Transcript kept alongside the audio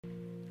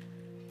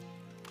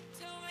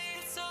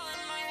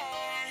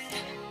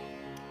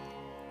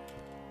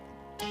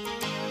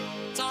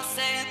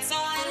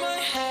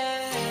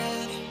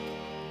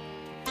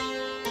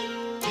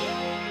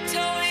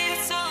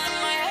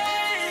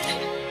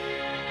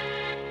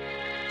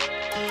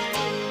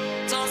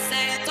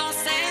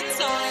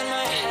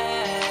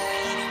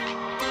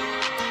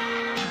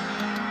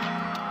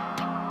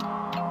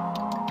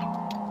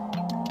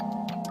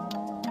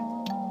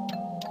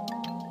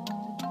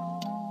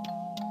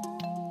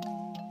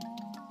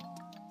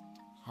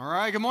All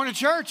right, good morning,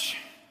 church.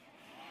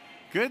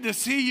 Good to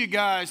see you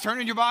guys. Turn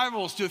in your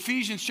Bibles to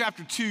Ephesians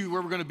chapter 2,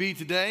 where we're going to be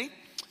today.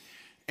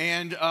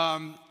 And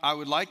I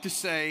would like to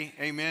say,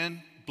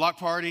 amen, block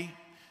party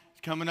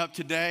is coming up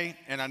today.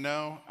 And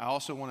I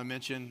also want to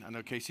mention, I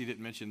know Casey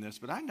didn't mention this,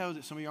 but I know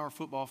that some of y'all are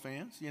football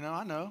fans. You know,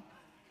 I know.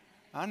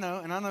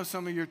 And I know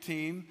some of your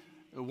team,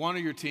 one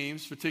of your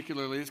teams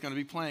particularly, is going to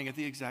be playing at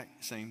the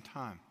exact same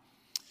time.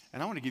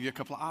 And I want to give you a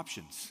couple of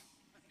options.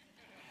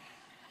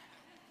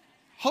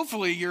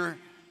 Hopefully you're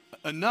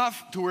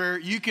enough to where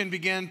you can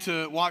begin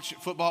to watch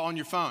football on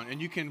your phone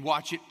and you can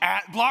watch it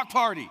at Block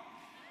Party.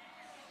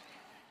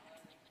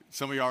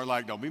 Some of y'all are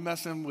like, don't be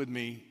messing with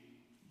me.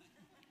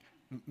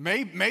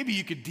 Maybe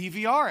you could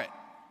DVR it.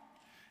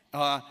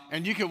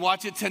 And you can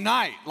watch it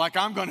tonight like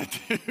I'm going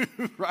to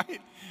do,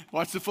 right?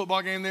 Watch the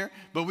football game there.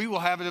 But we will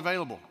have it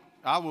available.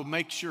 I will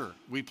make sure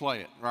we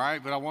play it, all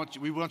right? But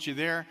we want you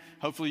there.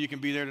 Hopefully you can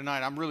be there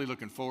tonight. I'm really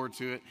looking forward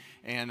to it.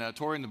 And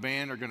Tori and the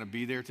band are going to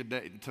be there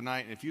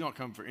tonight. And if you don't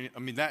come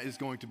that is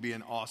going to be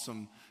an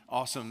awesome,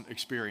 awesome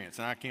experience.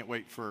 And I can't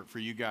wait for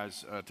you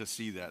guys to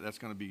see that. That's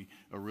going to be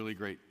a really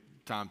great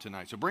time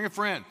tonight. So bring a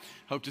friend.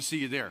 Hope to see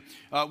you there.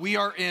 We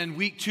are in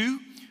week 2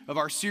 of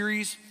our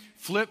series,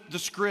 Flip the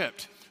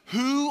Script.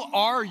 Who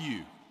are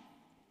you?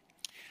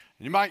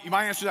 And you might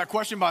answer that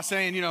question by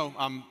saying,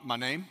 my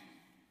name.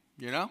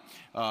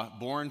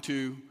 Born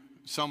to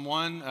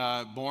someone,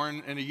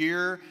 born in a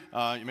year,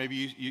 maybe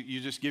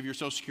you just give your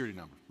social security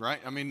number, right?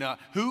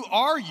 Who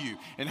are you?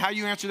 And how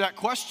you answer that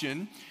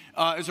question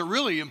is a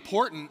really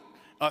important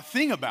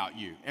thing about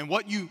you. And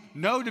what you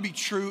know to be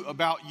true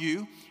about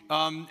you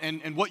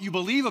and what you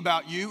believe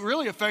about you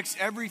really affects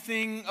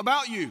everything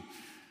about you.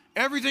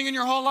 Everything in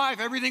your whole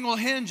life, everything will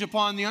hinge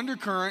upon the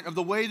undercurrent of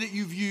the way that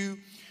you view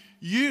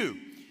you.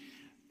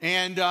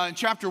 And in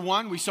chapter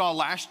 1, we saw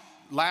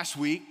last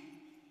week,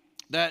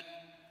 that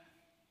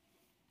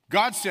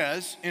God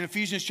says in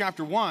Ephesians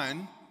chapter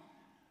 1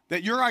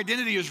 that your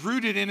identity is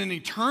rooted in an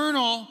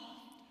eternal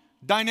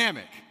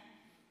dynamic,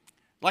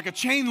 like a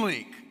chain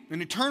link,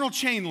 an eternal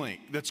chain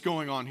link that's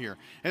going on here.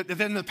 That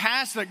in the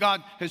past that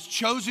God has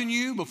chosen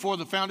you before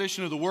the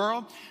foundation of the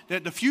world,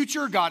 that the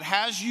future God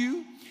has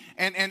you,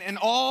 and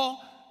all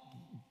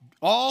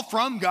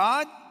from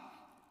God,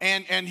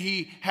 and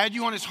He had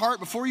you on His heart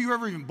before you were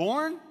ever even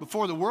born,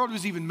 before the world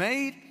was even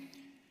made.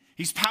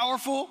 He's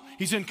powerful.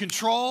 He's in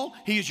control.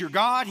 He is your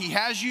God. He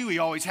has you. He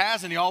always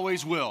has, and He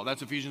always will.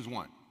 That's Ephesians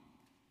 1.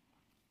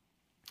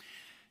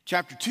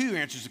 Chapter 2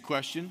 answers the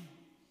question,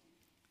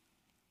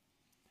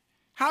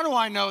 how do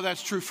I know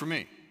that's true for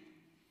me?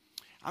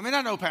 I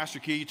know, Pastor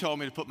Key, you told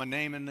me to put my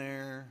name in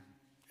there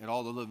at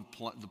all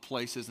the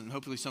places, and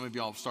hopefully some of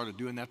y'all started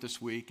doing that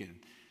this week, and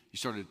you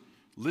started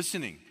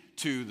listening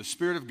to the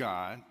Spirit of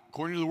God,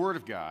 according to the Word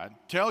of God,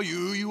 tell you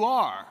who you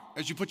are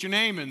as you put your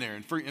name in there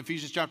in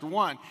Ephesians chapter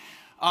 1.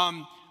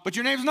 But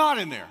your name's not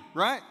in there,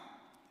 right?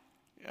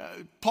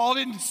 Paul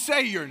didn't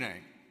say your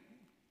name.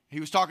 He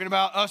was talking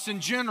about us in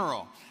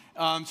general.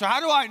 So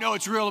how do I know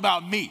it's real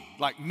about me,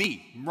 like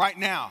me, right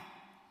now?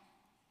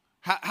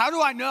 How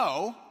do I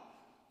know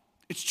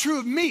it's true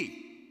of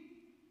me?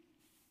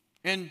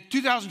 In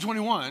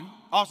 2021,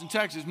 Austin,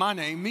 Texas, my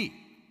name, me.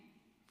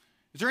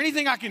 Is there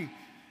anything I can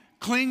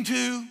cling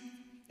to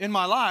in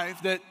my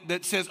life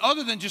that says,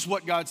 other than just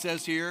what God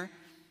says here,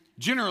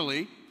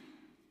 generally,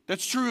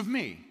 that's true of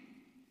me?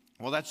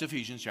 Well, that's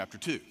Ephesians chapter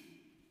 2. And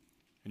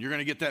you're going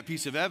to get that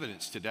piece of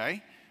evidence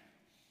today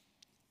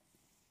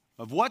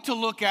of what to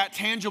look at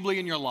tangibly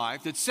in your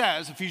life that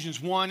says Ephesians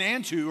 1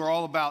 and 2 are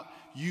all about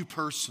you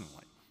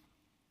personally.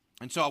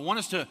 And so I want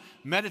us to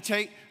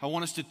meditate. I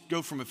want us to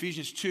go from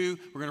Ephesians 2.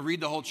 We're going to read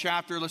the whole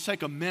chapter. Let's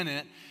take a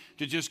minute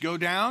to just go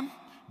down,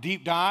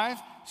 deep dive,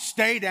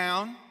 stay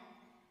down.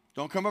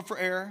 Don't come up for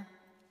air.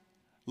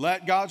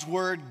 Let God's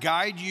word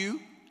guide you.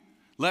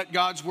 Let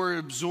God's word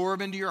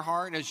absorb into your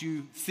heart as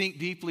you think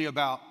deeply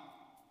about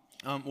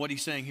what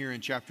He's saying here in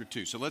chapter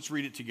 2. So let's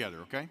read it together,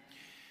 okay?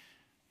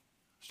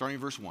 Starting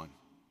in verse 1.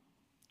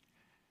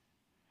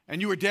 And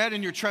you were dead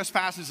in your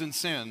trespasses and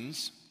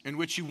sins, in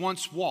which you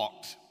once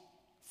walked,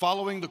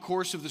 following the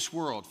course of this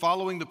world,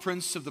 following the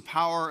prince of the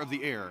power of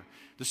the air,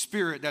 the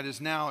spirit that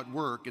is now at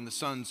work in the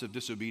sons of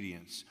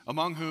disobedience,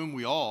 among whom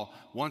we all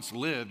once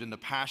lived in the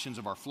passions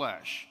of our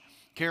flesh,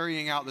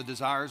 carrying out the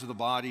desires of the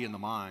body and the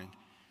mind,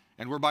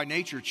 and were by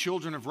nature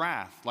children of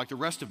wrath, like the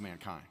rest of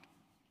mankind.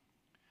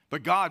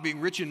 But God, being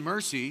rich in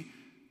mercy,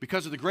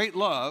 because of the great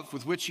love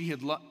with which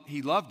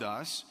He loved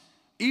us,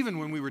 even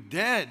when we were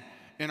dead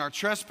in our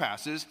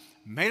trespasses,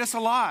 made us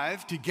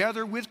alive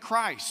together with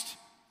Christ.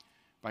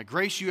 By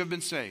grace you have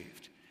been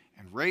saved,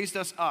 and raised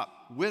us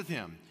up with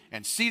Him,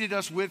 and seated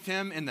us with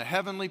Him in the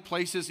heavenly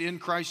places in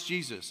Christ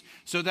Jesus,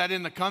 so that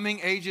in the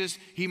coming ages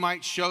He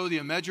might show the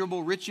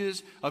immeasurable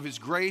riches of His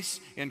grace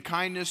and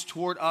kindness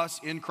toward us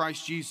in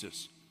Christ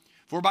Jesus.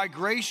 For by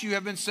grace you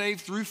have been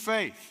saved through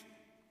faith.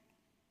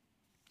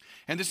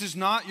 And this is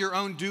not your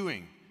own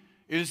doing.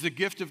 It is the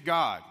gift of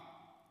God,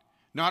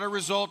 not a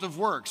result of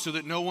works, so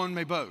that no one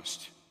may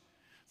boast.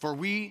 For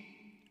we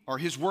are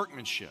His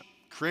workmanship,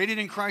 created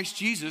in Christ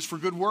Jesus for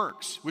good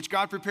works, which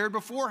God prepared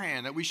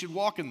beforehand that we should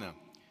walk in them.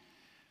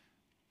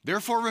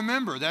 Therefore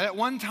remember that at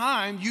one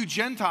time you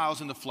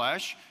Gentiles in the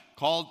flesh,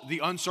 called the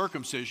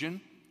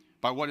uncircumcision,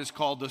 by what is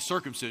called the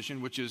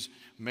circumcision, which is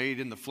made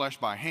in the flesh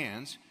by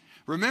hands.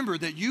 Remember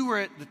that you were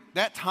at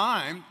that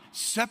time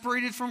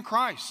separated from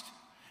Christ,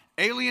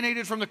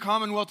 alienated from the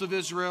commonwealth of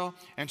Israel,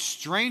 and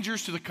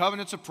strangers to the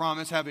covenants of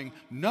promise, having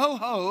no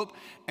hope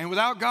and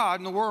without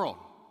God in the world.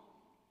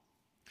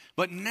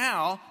 But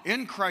now,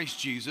 in Christ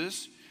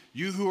Jesus,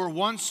 you who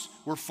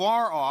were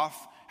far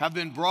off have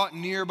been brought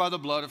near by the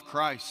blood of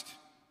Christ.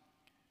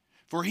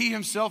 For he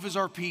himself is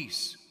our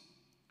peace,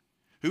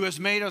 who has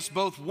made us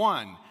both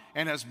one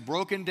and has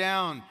broken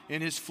down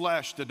in his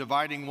flesh the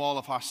dividing wall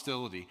of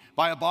hostility,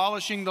 by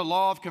abolishing the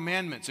law of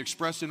commandments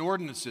expressed in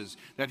ordinances,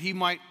 that he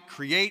might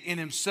create in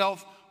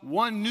himself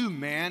one new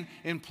man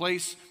in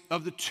place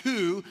of the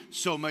two,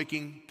 so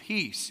making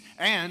peace,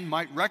 and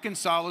might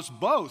reconcile us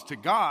both to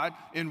God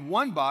in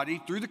one body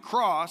through the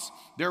cross,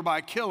 thereby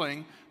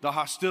killing the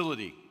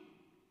hostility.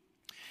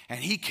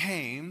 And he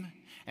came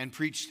and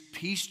preached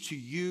peace to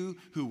you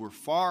who were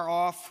far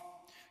off,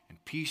 and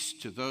peace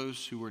to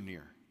those who were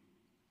near.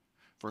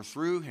 For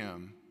through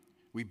him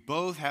we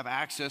both have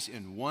access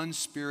in one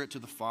Spirit to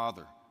the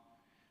Father.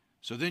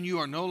 So then you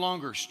are no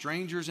longer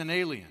strangers and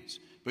aliens,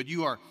 but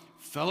you are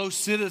fellow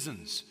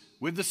citizens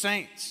with the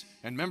saints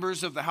and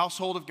members of the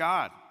household of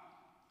God,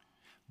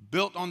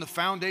 built on the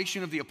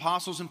foundation of the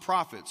apostles and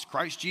prophets,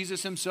 Christ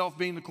Jesus himself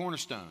being the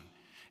cornerstone,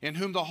 in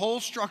whom the whole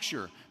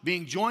structure,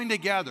 being joined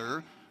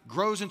together,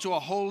 grows into a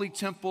holy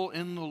temple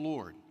in the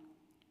Lord.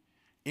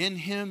 In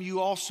him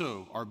you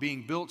also are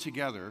being built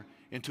together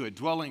into a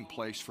dwelling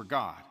place for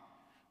God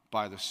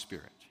by the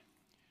Spirit.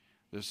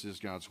 This is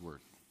God's word.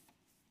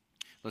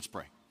 Let's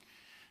pray.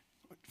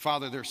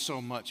 Father, there's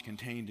so much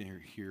contained in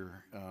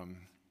here.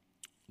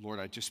 Lord,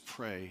 I just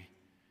pray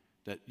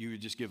that you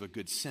would just give a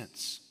good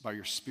sense by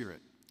your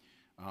Spirit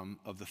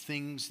of the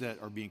things that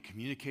are being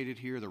communicated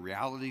here, the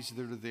realities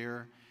that are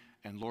there.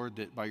 And Lord,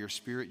 that by your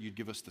Spirit you'd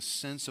give us the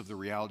sense of the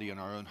reality in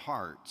our own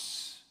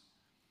hearts.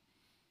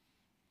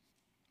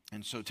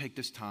 And so take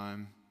this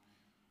time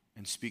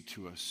and speak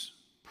to us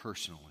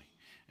personally.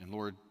 And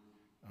Lord,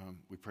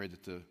 we pray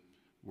that the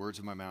words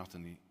of my mouth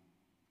and the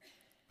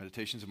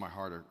meditations of my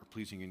heart are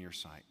pleasing in your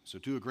sight. So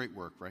do a great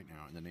work right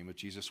now. In the name of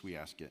Jesus, we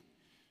ask it.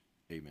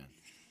 Amen.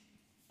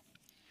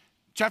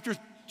 Chapter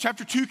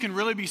 2 can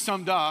really be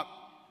summed up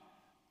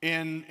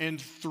in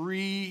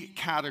three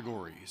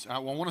categories. I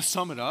want to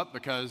sum it up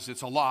because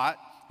it's a lot,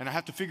 and I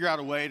have to figure out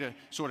a way to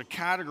sort of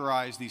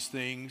categorize these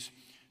things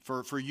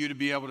for you to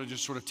be able to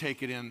just sort of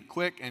take it in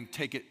quick and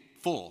take it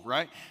full,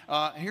 right?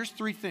 Here's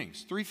three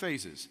things, three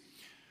phases.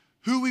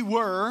 Who we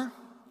were,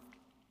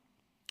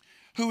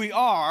 who we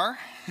are,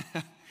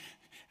 and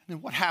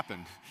then what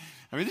happened.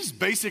 I mean, this is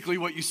basically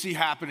what you see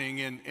happening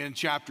in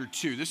chapter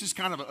 2. This is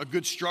kind of a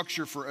good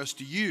structure for us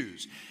to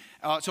use.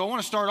 So I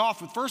want to start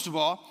off with, first of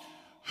all,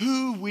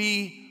 who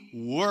we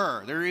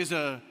were. There is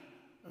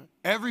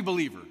every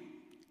believer,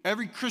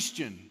 every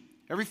Christian,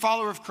 every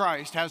follower of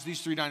Christ has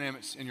these three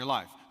dynamics in your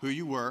life. Who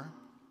you were,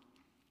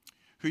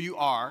 who you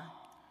are,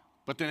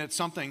 but then it's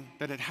something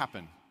that had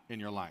happened in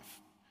your life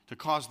to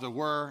cause the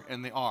were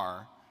and the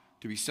are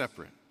to be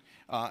separate.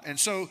 And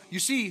so you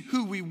see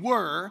who we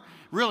were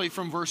really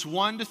from verse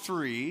 1 to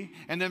 3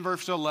 and then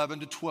verse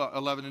 11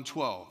 and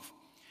 12.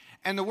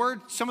 And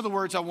some of the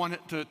words I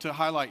wanted to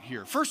highlight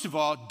here. First of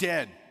all,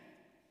 dead.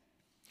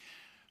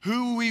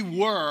 Who we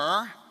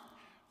were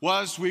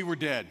was we were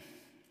dead.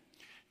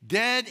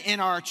 Dead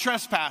in our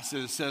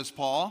trespasses, says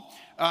Paul.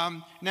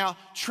 Now,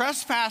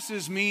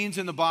 trespasses means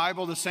in the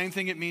Bible the same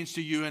thing it means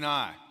to you and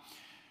I.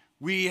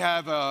 We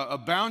have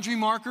a boundary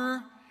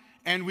marker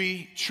and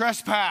we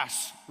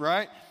trespass,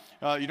 right?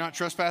 You're not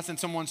trespassing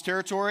someone's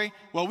territory.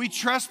 Well, we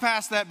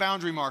trespass that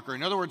boundary marker.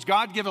 In other words,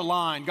 God gave a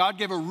line, God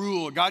gave a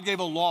rule, God gave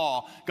a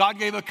law, God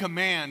gave a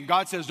command.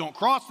 God says, don't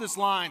cross this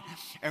line.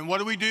 And what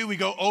do? We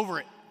go over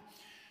it.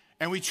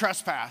 And we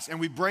trespass and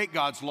we break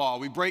God's law.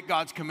 We break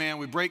God's command.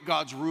 We break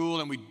God's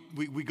rule and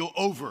we go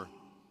over.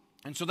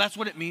 And so that's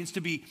what it means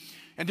to be.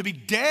 And to be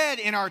dead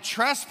in our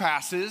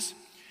trespasses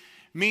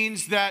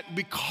means that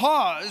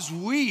because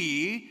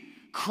we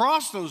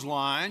crossed those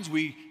lines,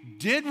 we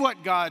did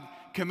what God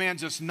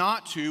commands us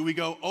not to, we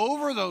go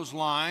over those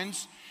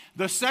lines.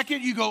 The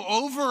second you go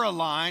over a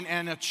line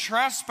and a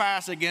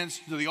trespass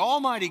against the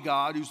Almighty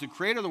God, who's the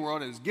creator of the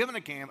world, and has given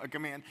a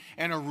command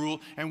and a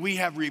rule, and we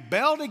have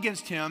rebelled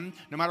against him,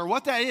 no matter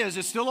what that is,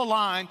 it's still a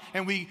line,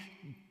 and we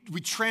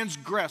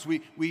transgress,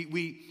 we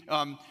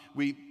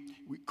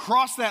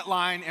cross that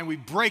line and we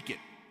break it.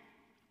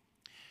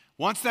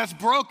 Once that's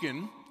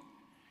broken,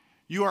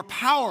 you are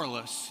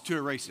powerless to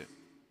erase it.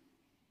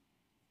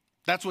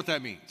 That's what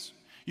that means.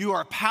 You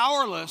are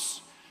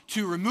powerless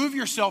to remove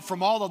yourself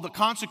from all of the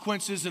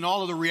consequences and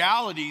all of the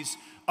realities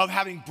of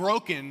having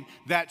broken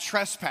that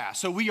trespass.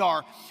 So we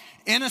are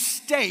in a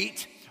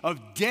state of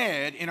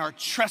dead in our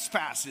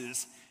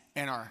trespasses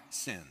and our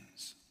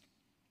sins.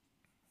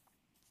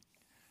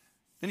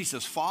 Then he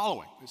says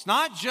following. It's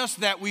not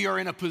just that we are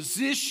in a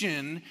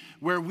position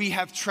where we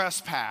have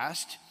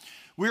trespassed.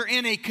 We're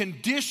in a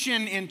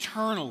condition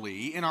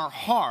internally in our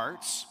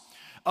hearts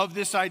of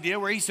this idea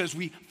where he says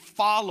we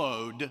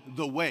followed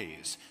the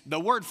ways. The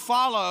word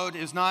followed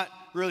is not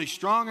really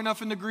strong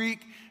enough in the Greek.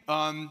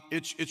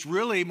 It's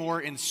really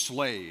more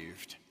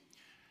enslaved.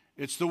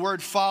 It's the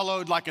word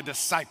followed like a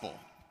disciple.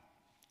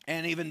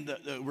 And even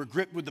we're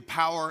gripped with the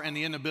power and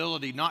the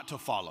inability not to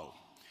follow.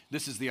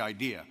 This is the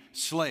idea.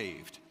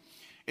 Slaved.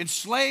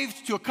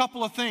 Enslaved to a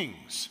couple of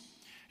things.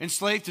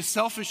 Enslaved to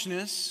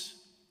selfishness.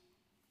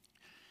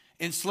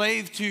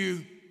 Enslaved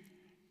to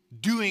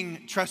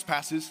doing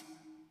trespasses.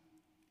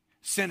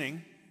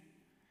 Sinning.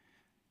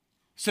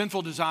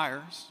 Sinful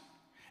desires.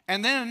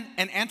 And then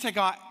an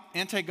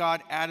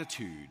anti-God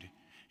attitude.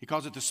 He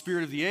calls it the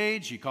spirit of the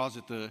age. He calls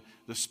it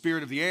the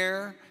spirit of the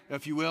air,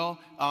 if you will.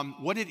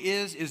 What it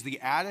is the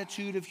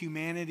attitude of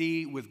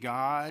humanity with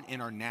God in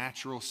our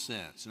natural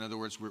sense. In other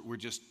words,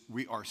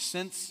 we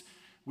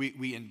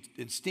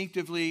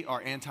instinctively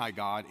are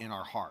anti-God in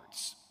our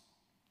hearts.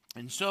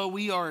 And so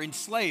we are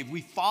enslaved.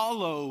 We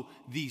follow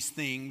these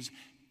things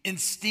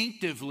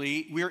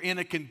instinctively. We're in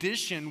a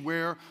condition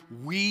where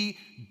we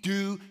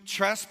do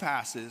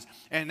trespasses,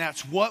 and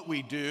that's what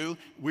we do.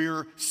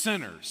 We're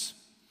sinners.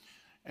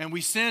 And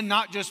we sin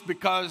not just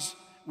because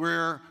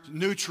we're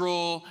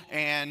neutral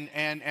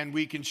and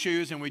we can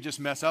choose and we just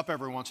mess up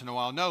every once in a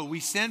while. No, we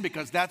sin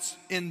because that's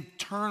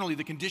internally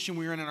the condition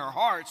we're in our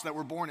hearts that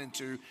we're born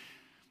into.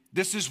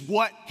 This is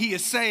what he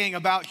is saying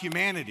about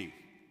humanity.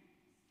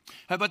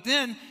 But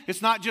then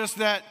it's not just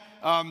that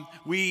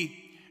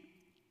we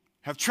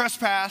have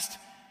trespassed,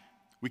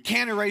 we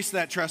can't erase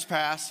that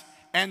trespass,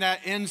 and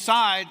that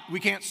inside we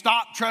can't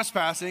stop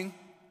trespassing.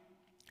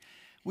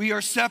 We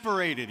are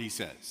separated, he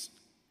says.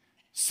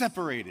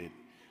 Separated.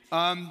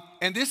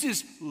 And this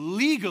is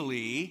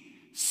legally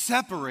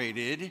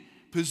separated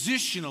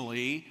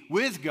positionally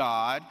with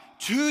God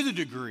to the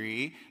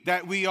degree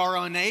that we are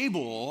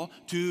unable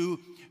to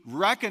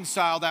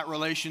reconcile that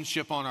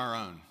relationship on our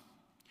own.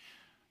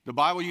 The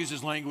Bible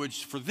uses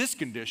language for this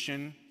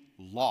condition,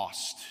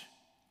 lost.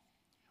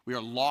 We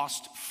are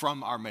lost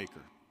from our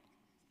Maker.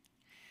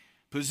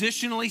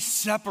 Positionally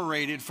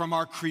separated from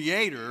our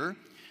Creator.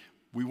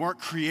 We weren't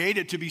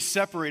created to be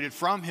separated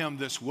from Him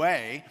this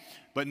way,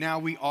 but now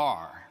we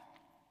are.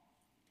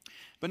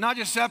 But not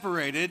just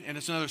separated, and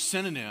it's another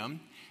synonym,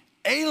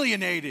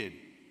 alienated.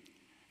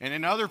 And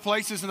in other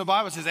places in the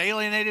Bible it says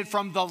alienated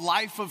from the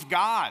life of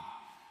God.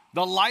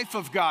 The life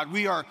of God.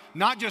 We are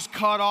not just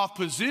cut off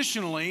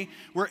positionally,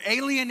 we're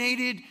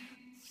alienated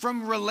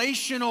from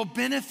relational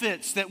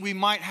benefits that we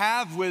might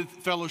have with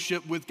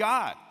fellowship with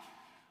God.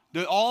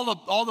 All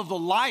of the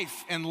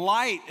life and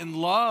light and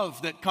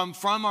love that come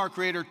from our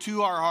Creator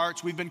to our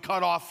hearts, we've been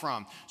cut off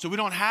from. So we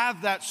don't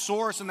have that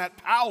source and that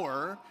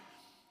power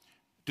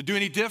to do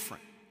any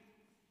different.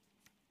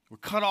 We're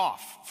cut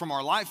off from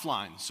our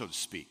lifeline, so to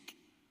speak,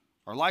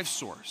 our life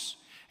source.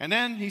 And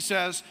then he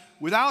says,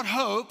 without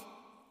hope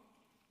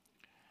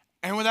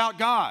and without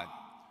God.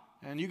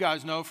 And you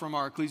guys know from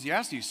our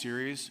Ecclesiastes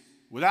series,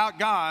 without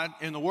God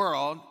in the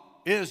world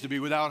is to be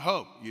without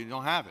hope. You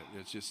don't have it.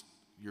 It's just,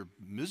 you're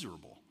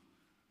miserable.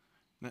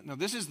 Now,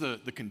 this is the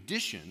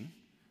condition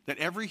that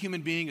every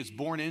human being is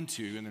born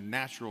into in their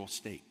natural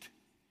state,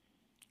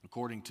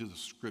 according to the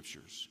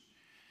scriptures.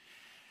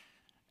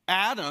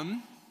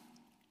 Adam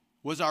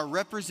was our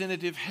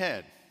representative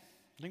head.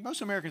 I think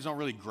most Americans don't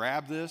really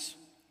grab this,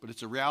 but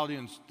it's a reality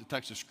in the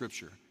text of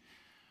Scripture.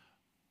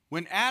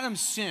 When Adam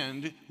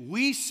sinned,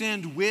 we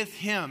sinned with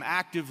him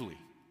actively.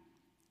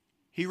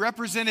 He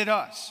represented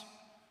us,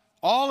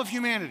 all of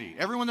humanity,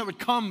 everyone that would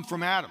come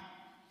from Adam,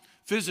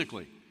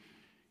 physically.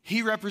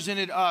 He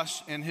represented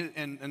us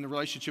in the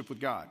relationship with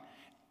God.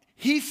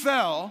 He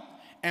fell,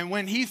 and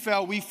when he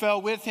fell, we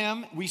fell with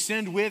him. We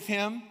sinned with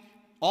him.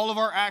 All of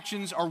our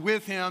actions are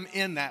with him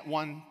in that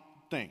one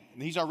thing.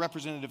 And he's our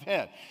representative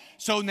head.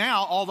 So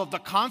now all of the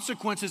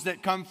consequences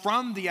that come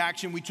from the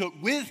action we took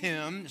with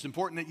him, it's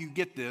important that you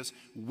get this,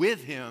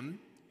 with him.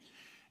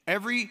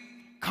 Every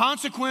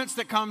consequence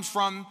that comes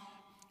from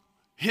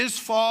his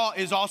fall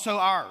is also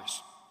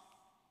ours.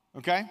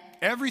 Okay?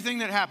 Everything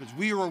that happens,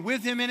 we were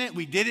with him in it,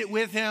 we did it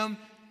with him,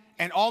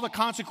 and all the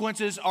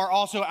consequences are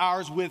also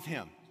ours with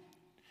him.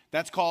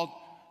 That's called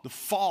the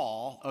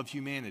fall of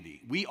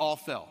humanity. We all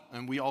fell,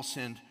 and we all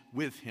sinned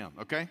with him,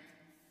 okay?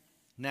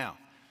 Now,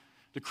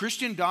 the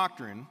Christian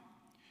doctrine,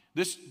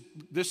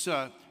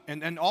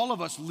 and all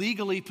of us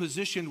legally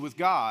positioned with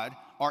God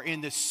are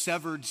in this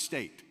severed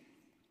state.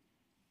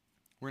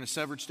 We're in a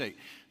severed state.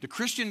 The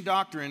Christian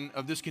doctrine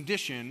of this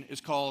condition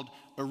is called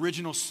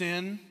original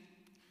sin,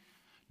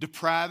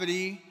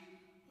 depravity,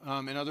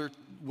 in other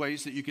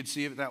ways that you could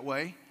see it that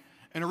way.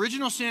 And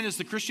original sin is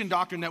the Christian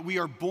doctrine that we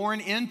are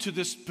born into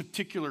this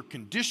particular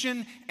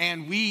condition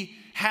and we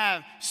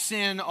have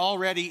sin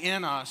already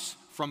in us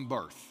from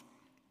birth.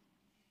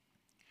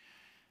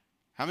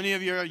 How many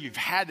of you've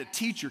had to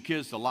teach your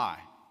kids to lie,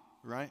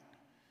 right?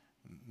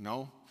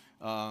 No?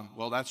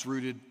 well, that's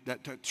rooted,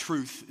 that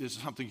truth is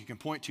something you can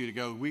point to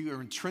go, we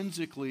are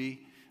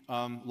intrinsically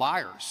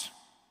liars,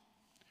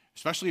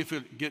 especially if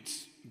it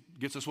gets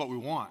us what we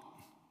want,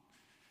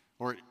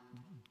 or it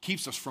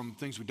keeps us from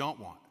things we don't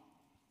want.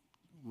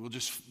 We'll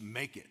just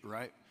make it,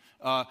 right?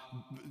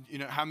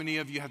 How many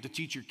of you have to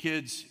teach your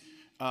kids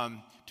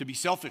to be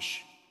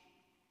selfish,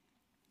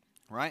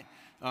 right?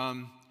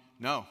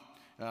 No,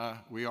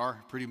 we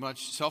are pretty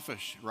much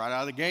selfish right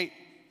out of the gate,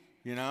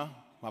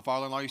 My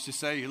father-in-law used to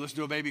say, you listen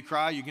to a baby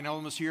cry, you can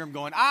almost hear him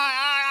going,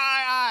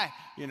 I,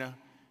 No,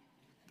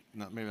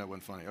 maybe that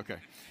wasn't funny. Okay.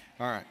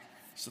 All right.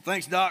 So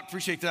thanks, Doc.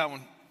 Appreciate that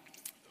one.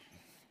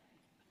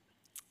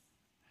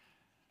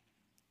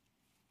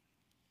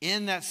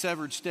 In that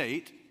severed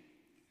state,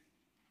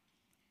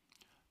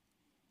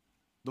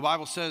 the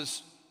Bible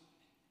says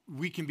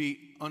we can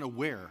be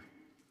unaware.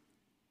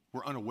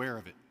 We're unaware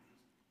of it.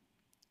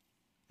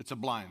 It's a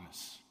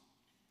blindness.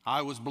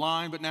 I was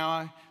blind, but now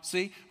I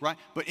see, right?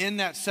 But in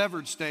that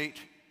severed state,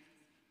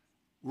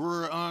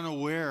 we're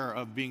unaware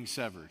of being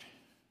severed.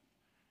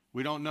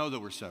 We don't know that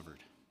we're severed.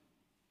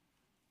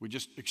 We're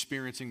just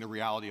experiencing the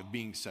reality of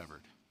being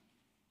severed.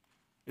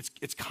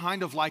 It's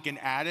kind of like an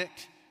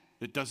addict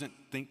that doesn't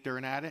think they're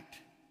an addict.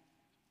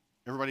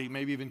 Everybody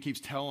maybe even keeps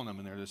telling them,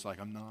 and they're just like,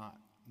 I'm not.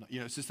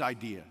 It's this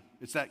idea.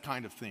 It's that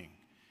kind of thing.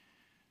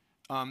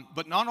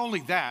 But not only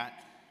that,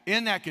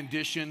 in that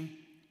condition,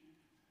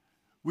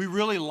 we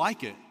really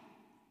like it.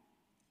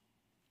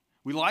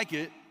 We like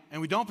it,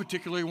 and we don't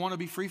particularly want to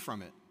be free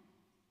from it.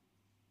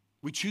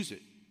 We choose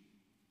it.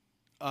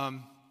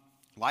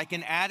 Like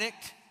an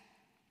addict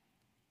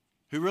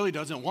who really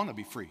doesn't want to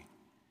be free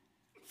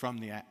from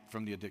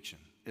the addiction.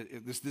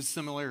 There's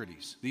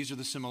similarities. These are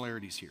the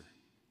similarities here,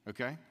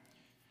 okay?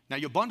 Now,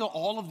 you bundle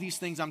all of these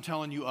things I'm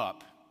telling you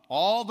up,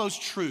 all those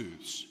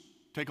truths,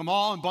 take them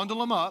all and bundle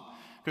them up,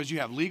 because you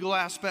have legal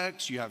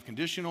aspects, you have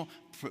conditional,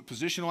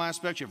 positional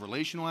aspects, you have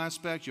relational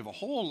aspects, you have a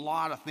whole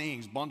lot of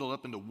things bundled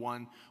up into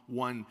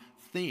one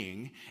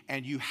thing,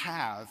 and you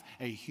have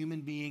a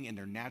human being in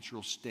their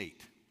natural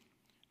state.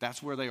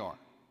 That's where they are.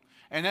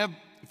 And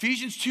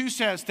Ephesians 2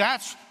 says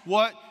that's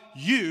what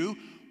you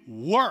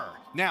were.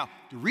 Now,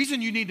 the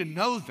reason you need to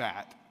know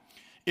that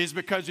is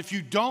because if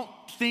you don't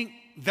think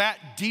that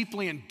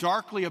deeply and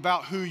darkly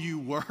about who you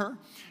were,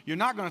 you're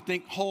not going to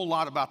think a whole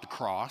lot about the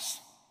cross.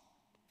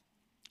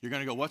 You're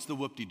going to go, what's the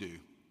whoop-de-doo?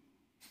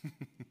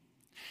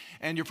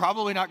 And you're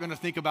probably not going to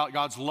think about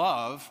God's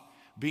love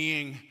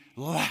being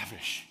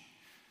lavish,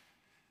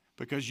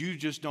 because you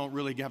just don't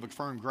really have a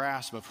firm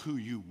grasp of who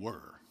you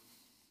were.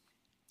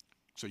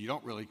 So you're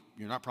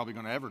not probably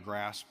going to ever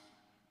grasp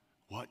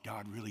what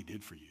God really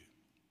did for you.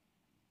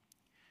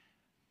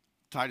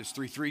 Titus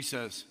 3:3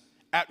 says,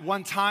 at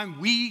one time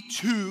we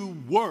too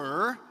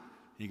were,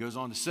 he goes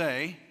on to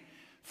say,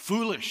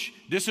 foolish,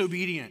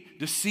 disobedient,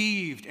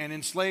 deceived, and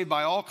enslaved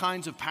by all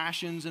kinds of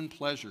passions and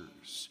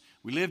pleasures.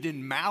 We lived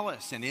in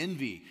malice and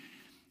envy,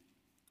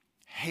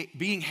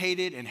 being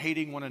hated and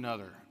hating one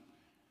another.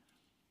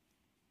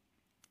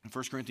 In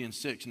 1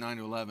 Corinthians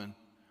 6:9-11,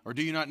 or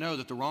do you not know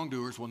that the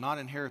wrongdoers will not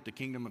inherit the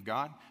kingdom of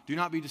God? Do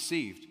not be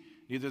deceived.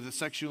 Neither the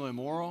sexually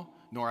immoral,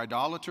 nor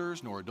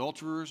idolaters, nor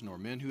adulterers, nor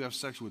men who have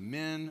sex with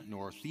men,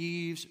 nor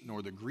thieves,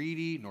 nor the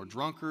greedy, nor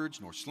drunkards,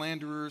 nor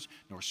slanderers,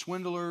 nor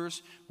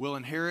swindlers will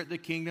inherit the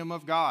kingdom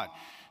of God.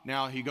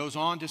 Now, he goes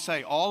on to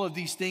say, all of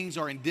these things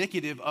are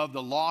indicative of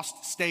the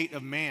lost state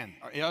of man.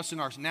 Us in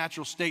our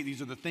natural state,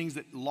 these are the things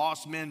that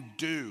lost men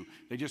do.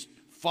 They just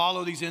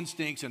follow these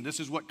instincts, and this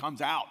is what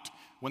comes out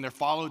when they're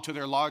followed to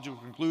their logical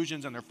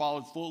conclusions and they're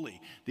followed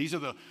fully. These are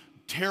the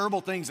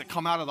terrible things that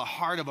come out of the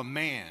heart of a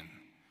man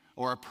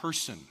or a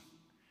person.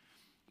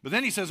 But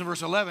then he says in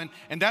verse 11,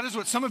 and that is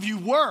what some of you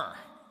were.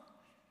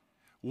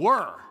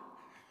 Were.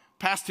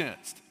 Past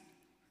tense.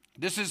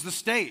 This is the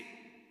state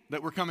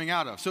that we're coming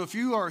out of. So if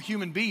you are a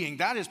human being,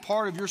 that is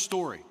part of your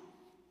story.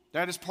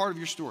 That is part of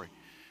your story.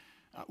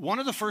 One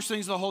of the first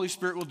things the Holy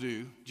Spirit will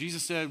do,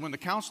 Jesus said, when the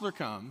counselor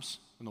comes,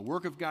 when the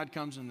work of God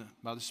comes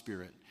by the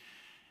Spirit,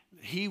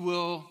 he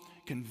will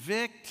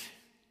convict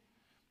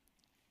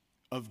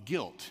of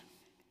guilt.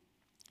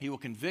 He will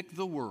convict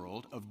the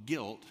world of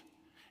guilt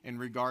in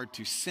regard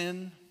to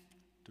sin,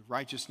 to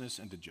righteousness,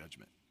 and to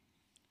judgment.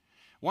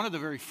 One of the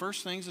very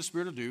first things the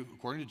Spirit will do,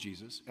 according to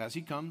Jesus, as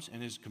he comes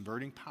in his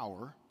converting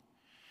power,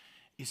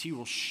 is he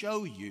will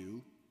show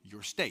you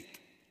your state.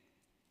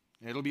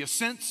 It'll be a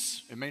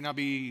sense. It may not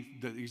be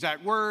the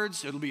exact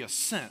words. It'll be a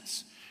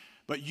sense.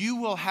 But you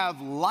will have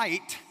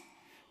light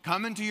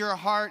come into your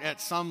heart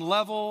at some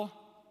level,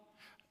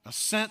 a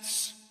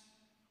sense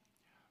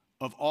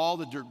of all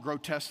the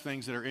grotesque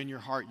things that are in your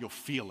heart. You'll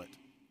feel it.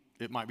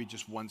 It might be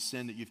just one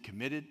sin that you've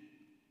committed.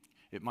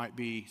 It might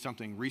be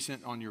something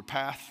recent on your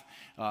path.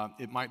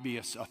 It might be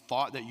a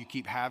thought that you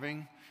keep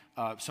having,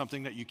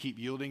 something that you keep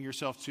yielding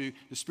yourself to.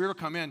 The Spirit will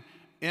come in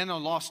a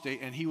lost state,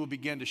 and he will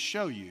begin to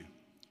show you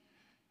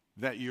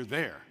that you're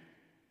there.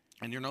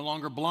 And you're no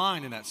longer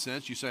blind in that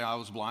sense. You say, I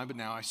was blind, but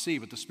now I see.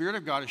 But the Spirit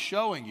of God is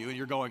showing you, and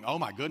you're going, oh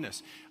my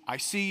goodness, I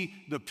see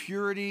the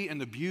purity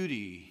and the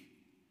beauty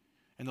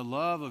and the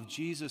love of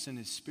Jesus and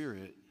his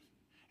Spirit,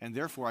 and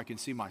therefore I can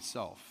see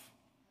myself.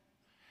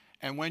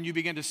 And when you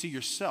begin to see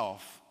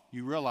yourself,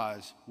 you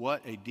realize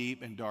what a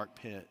deep and dark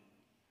pit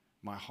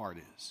my heart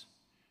is.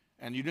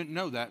 And you didn't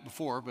know that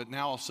before, but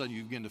now all of a sudden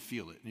you begin to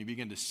feel it, and you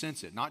begin to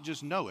sense it. Not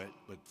just know it,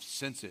 but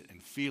sense it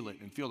and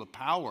feel the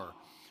power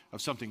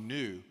of something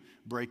new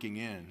breaking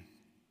in.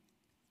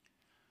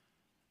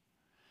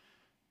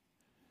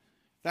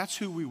 That's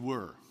who we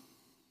were.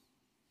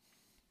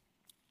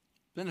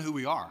 Then who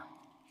we are.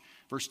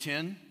 Verse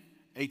 10,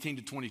 18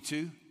 to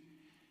 22,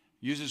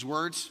 uses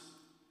words,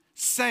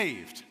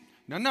 saved.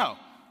 Now, no,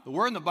 the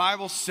word in the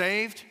Bible,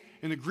 saved,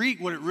 in the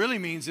Greek, what it really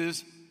means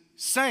is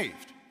saved.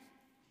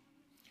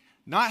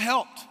 Not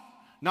helped.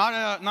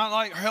 Not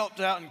like helped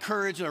out,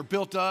 encouraged, or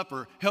built up,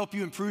 or help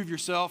you improve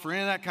yourself, or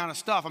any of that kind of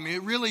stuff. I mean,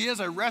 it really is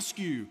a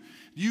rescue.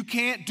 You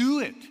can't do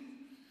it.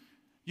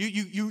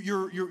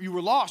 You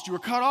were lost. You were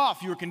cut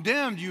off. You were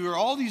condemned. You were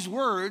all these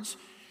words,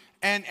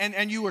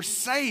 and you were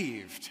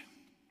saved.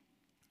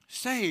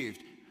 Saved.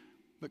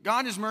 But God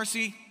in his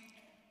mercy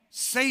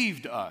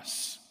saved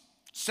us.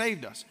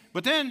 Saved us.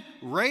 But then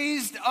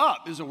raised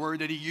up is a word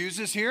that he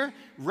uses here.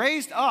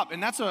 Raised up,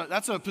 and that's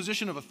a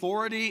position of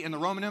authority in the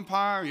Roman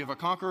Empire. You have a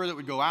conqueror that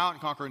would go out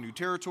and conquer a new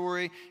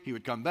territory. He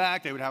would come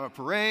back. They would have a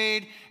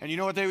parade. And you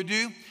know what they would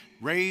do?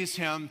 Raise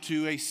him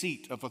to a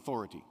seat of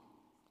authority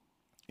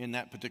in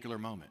that particular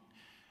moment.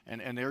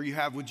 And there you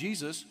have with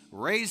Jesus,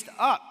 raised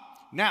up.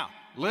 Now,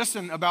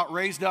 listen about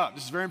raised up.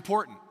 This is very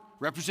important.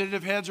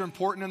 Representative heads are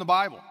important in the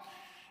Bible.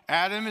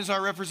 Adam is our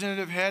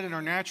representative head in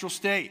our natural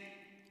state.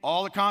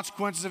 All the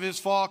consequences of his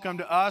fall come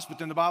to us, but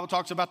then the Bible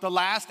talks about the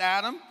last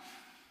Adam.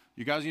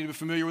 You guys need to be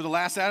familiar with the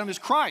last Adam is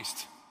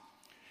Christ.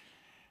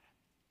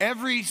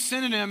 Every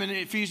synonym in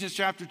Ephesians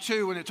chapter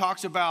 2 when it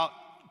talks about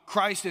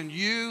Christ and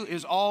you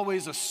is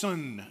always a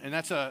son, and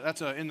that's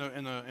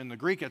in the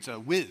Greek it's a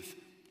with.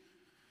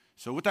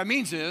 So what that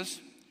means is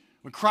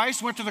when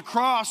Christ went to the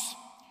cross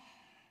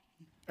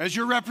as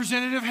your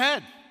representative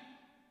head,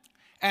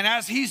 and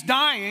as he's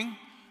dying,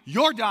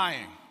 you're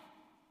dying.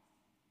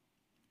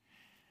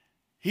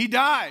 He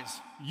dies,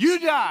 you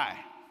die.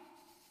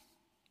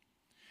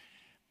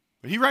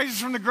 But he raises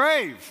from the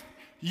grave,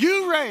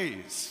 you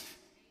raise.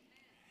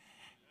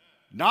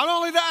 Not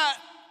only that,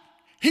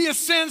 he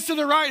ascends to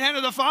the right hand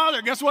of the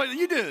Father. Guess what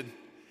you did?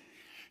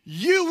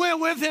 You went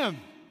with him.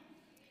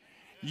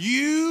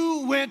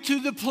 You went to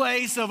the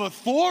place of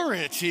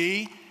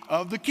authority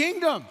of the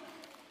kingdom.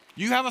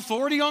 You have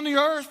authority on the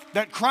earth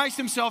that Christ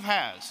himself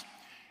has.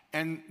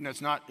 And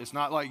it's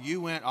not like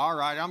you went, all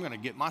right, I'm going to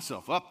get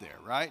myself up there,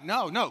 right?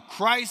 No.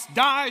 Christ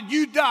died,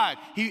 you died.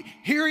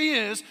 Here he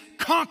is,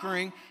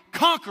 conquering,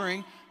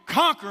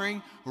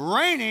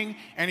 reigning,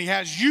 and he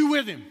has you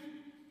with him.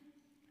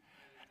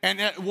 And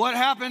what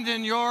happened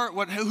in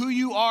who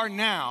you are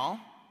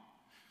now,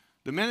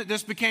 the minute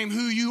this became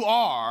who you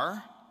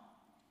are,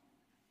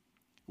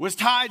 was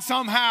tied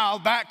somehow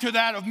back to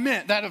that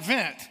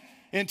event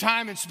in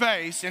time and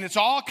space, and it's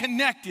all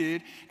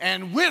connected,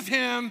 and with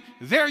him,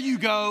 there you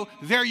go,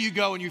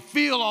 and you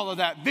feel all of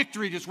that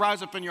victory just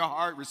rise up in your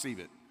heart. Receive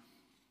it.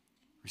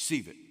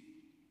 Receive it.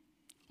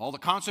 All the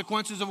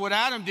consequences of what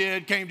Adam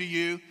did came to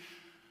you.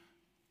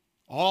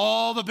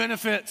 All the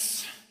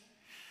benefits,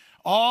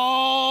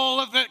 all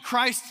of that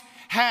Christ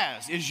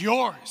has is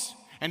yours,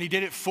 and he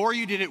did it for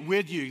you, did it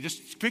with you.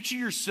 Just picture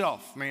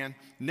yourself, man,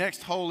 next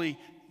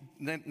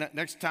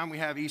time we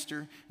have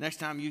Easter, next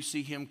time you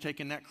see him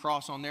taking that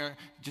cross on there,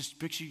 just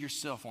picture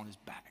yourself on his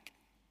back.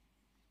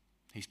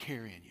 He's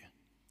carrying you,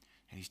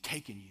 and he's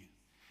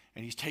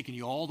taking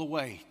you all the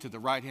way to the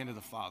right hand of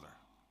the Father.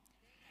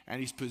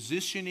 And he's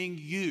positioning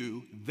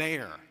you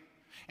there.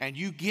 And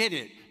you get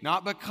it,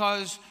 not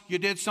because you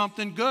did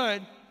something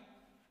good.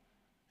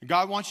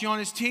 God wants you on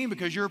his team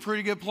because you're a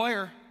pretty good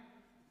player.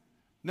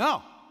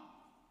 No.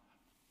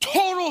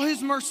 Total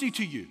his mercy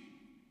to you.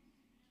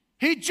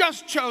 He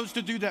just chose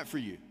to do that for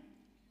you.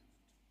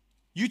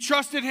 You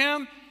trusted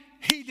him,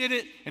 he did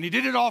it, and he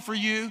did it all for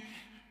you.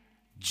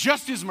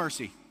 Just his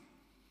mercy.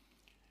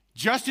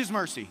 Just his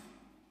mercy.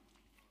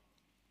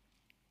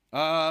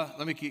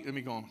 Let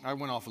me go. I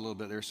went off a little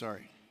bit there,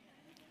 sorry.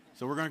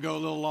 So we're going to go a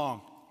little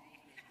long.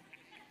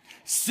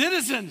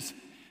 Citizens,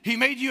 he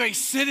made you a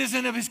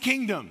citizen of his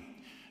kingdom.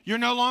 You're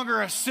no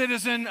longer a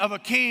citizen of a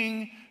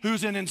king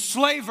who's an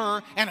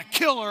enslaver and a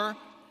killer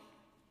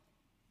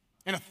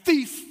and a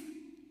thief.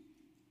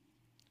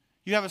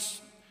 You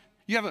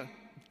have a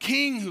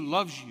king who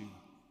loves you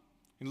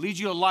and leads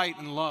you to light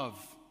and love.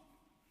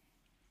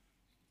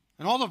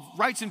 And all the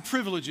rights and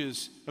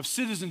privileges of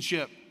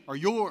citizenship are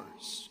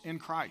yours in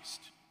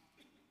Christ.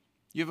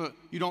 You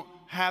don't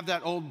have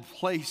that old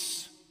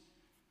place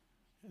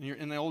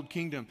in the old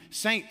kingdom.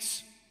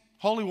 Saints,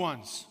 holy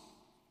ones,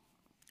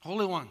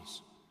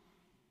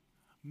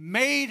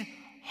 made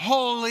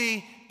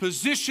holy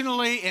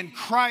positionally in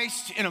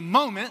Christ in a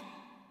moment,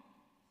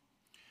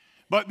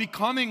 but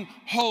becoming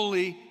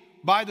holy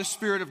by the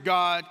Spirit of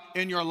God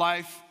in your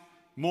life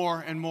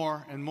more and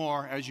more and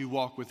more as you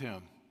walk with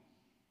him.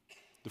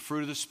 The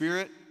fruit of the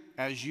Spirit,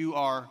 as you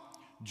are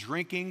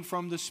drinking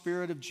from the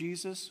Spirit of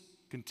Jesus,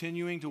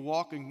 continuing to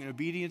walk in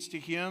obedience to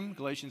Him.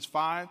 Galatians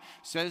 5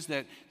 says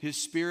that His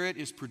Spirit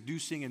is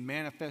producing and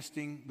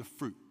manifesting the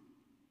fruit.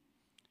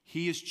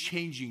 He is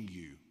changing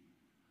you.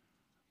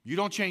 You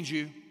don't change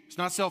you. It's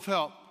not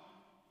self-help.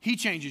 He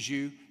changes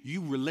you.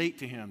 You relate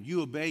to Him.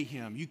 You obey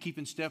Him. You keep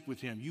in step with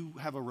Him. You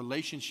have a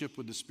relationship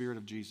with the Spirit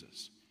of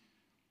Jesus.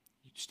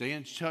 You stay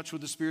in touch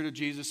with the Spirit of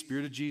Jesus.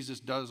 Spirit of Jesus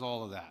does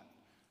all of that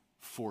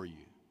for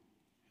you.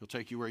 He'll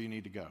take you where you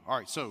need to go. All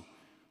right, so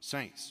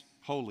saints,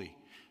 holy,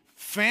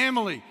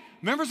 family,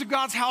 members of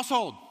God's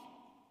household.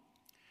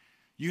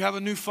 You have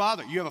a new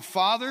father. You have a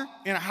father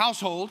in a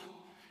household,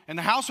 and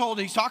the household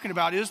he's talking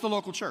about is the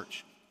local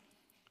church.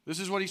 This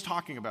is what he's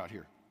talking about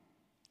here.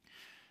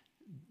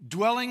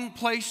 Dwelling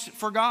place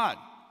for God,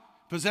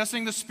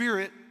 possessing the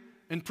Spirit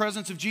and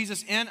presence of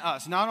Jesus in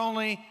us. Not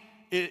only,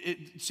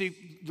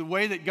 see, the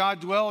way that God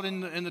dwelled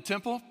in the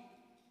temple,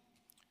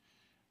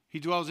 He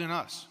dwells in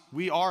us.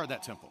 We are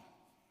that temple.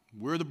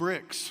 We're the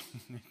bricks.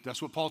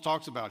 That's what Paul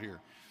talks about here.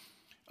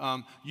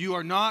 You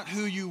are not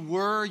who you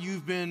were.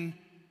 You've been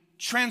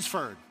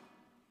transferred.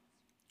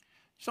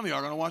 Some of you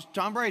are going to watch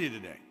Tom Brady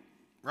today,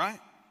 right?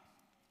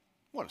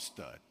 What a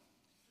stud.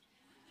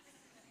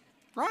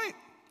 Right?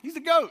 He's the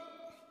GOAT.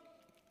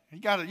 You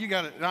got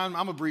it.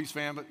 I'm a Breeze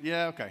fan, but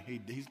yeah, okay.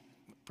 He's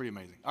pretty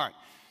amazing. All right.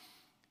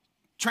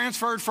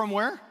 Transferred from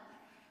where?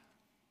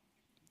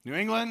 New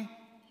England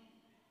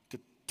to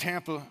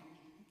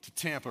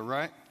Tampa,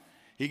 right?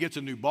 He gets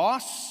a new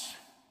boss.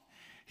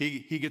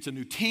 He gets a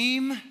new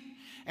team,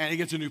 and he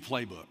gets a new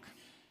playbook,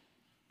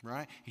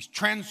 right? He's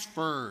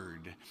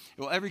transferred.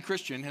 Well, every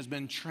Christian has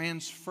been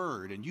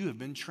transferred, and you have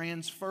been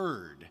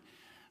transferred.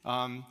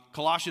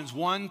 Colossians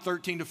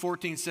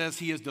 1:13-14 says,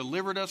 He has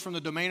delivered us from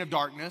the domain of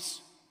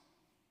darkness.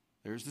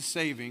 There's the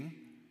saving.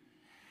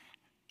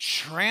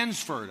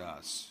 Transferred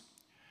us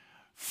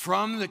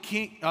from the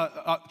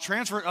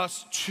transferred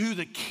us to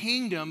the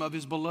kingdom of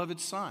His beloved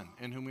Son,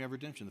 in whom we have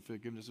redemption, the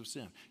forgiveness of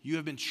sin. You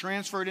have been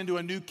transferred into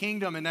a new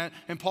kingdom,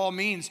 and Paul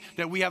means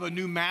that we have a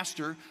new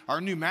master.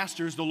 Our new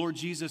master is the Lord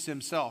Jesus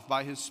Himself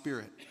by His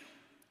Spirit.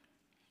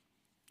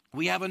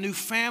 We have a new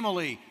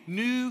family,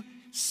 new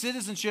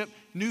citizenship,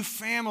 new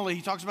family.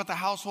 He talks about the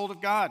household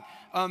of God.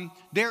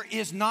 There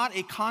is not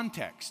a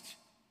context.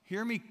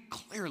 Hear me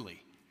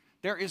clearly.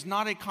 There is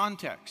not a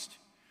context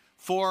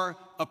for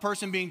a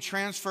person being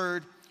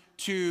transferred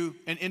to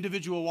an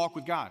individual walk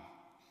with God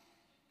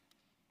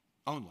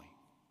only.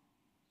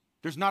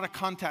 There's not a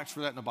context for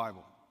that in the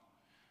Bible.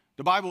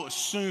 The Bible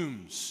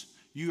assumes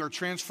you are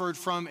transferred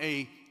from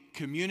a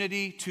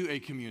community to a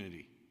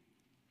community.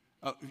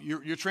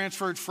 You're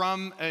transferred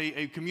from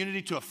a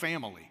community to a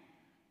family.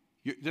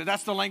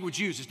 That's the language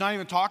used. It's not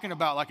even talking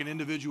about like an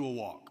individual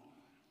walk.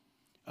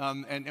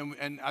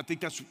 And I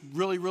think that's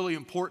really, really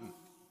important.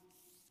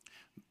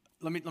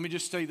 Let me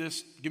just say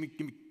this. Give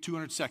me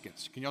 200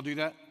 seconds. Can y'all do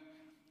that?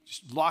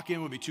 Just lock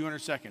in with me 200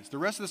 seconds. The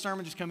rest of the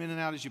sermon, just come in and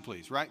out as you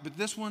please, right? But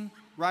this one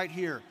right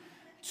here,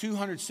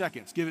 200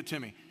 seconds. Give it to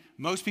me.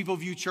 Most people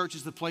view church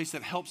as the place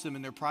that helps them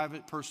in their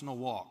private, personal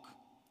walk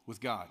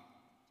with God.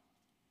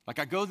 Like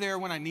I go there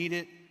when I need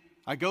it.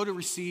 I go to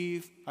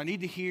receive. I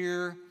need to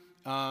hear.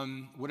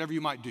 Whatever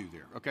you might do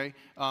there, okay?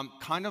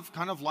 Kind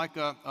of like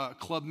a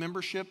club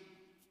membership,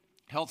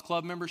 health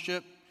club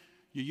membership.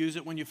 You use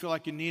it when you feel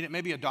like you need it.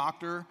 Maybe a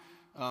doctor.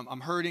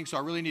 I'm hurting, so I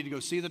really need to go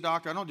see the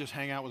doctor. I don't just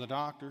hang out with a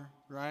doctor,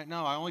 right?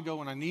 No, I only go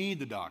when I need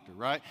the doctor,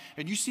 right?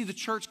 And you see the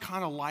church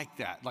kind of like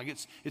that. Like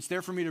it's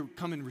there for me to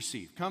come and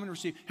receive. Come and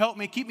receive. Help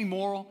me, keep me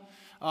moral.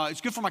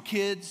 It's good for my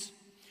kids.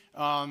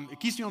 It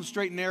keeps me on the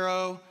straight and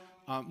narrow.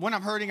 When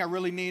I'm hurting, I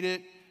really need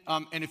it.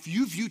 And if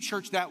you view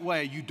church that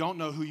way, you don't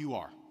know who you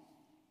are.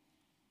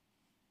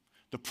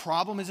 The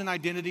problem is an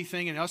identity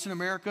thing, and us in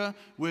America,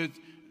 with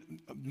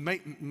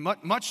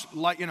much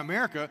like in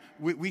America,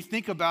 we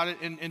think about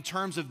it in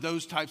terms of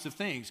those types of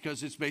things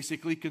because it's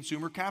basically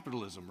consumer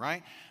capitalism,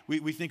 right?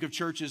 We think of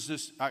church as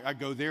this, I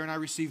go there and I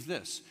receive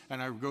this,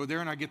 and I go there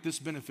and I get this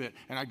benefit,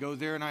 and I go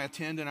there and I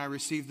attend and I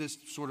receive this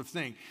sort of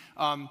thing.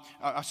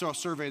 I saw a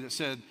survey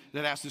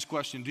that asked this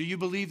question: do you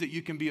believe that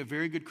you can be a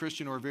very good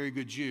Christian or a very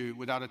good Jew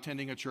without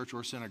attending a church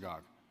or a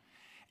synagogue?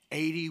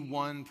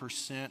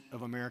 81%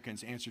 of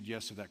Americans answered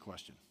yes to that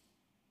question.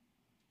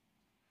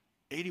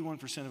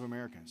 81% of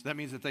Americans. That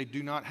means that they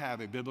do not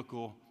have a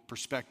biblical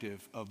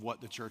perspective of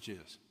what the church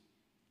is.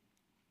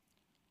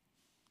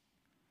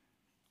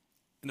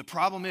 And the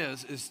problem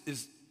is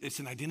it's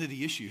an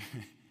identity issue.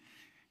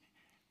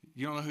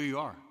 You don't know who you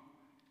are.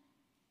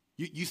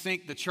 You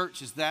think the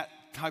church is that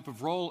type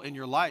of role in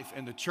your life,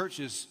 and the church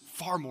is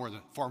far more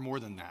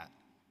than that.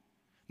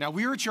 Now,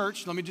 we are a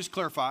church. Let me just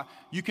clarify.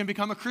 You can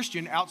become a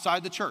Christian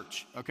outside the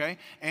church, okay?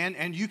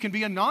 And you can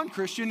be a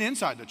non-Christian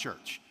inside the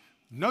church.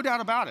 No doubt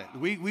about it.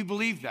 We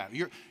believe that.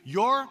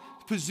 Your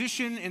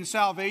position in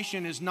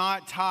salvation is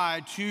not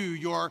tied to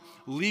your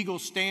legal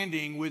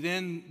standing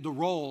within the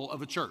role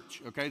of a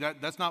church, okay?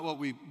 That's not what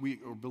we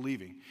are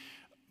believing.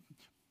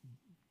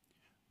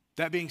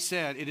 That being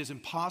said, it is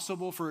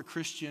impossible for a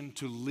Christian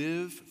to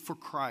live for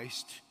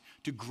Christ,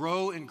 to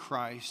grow in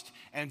Christ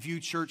and view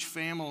church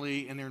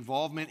family and their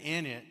involvement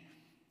in it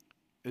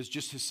as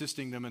just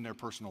assisting them in their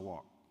personal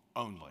walk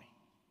only.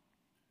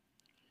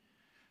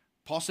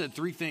 Paul said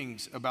 3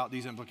 things about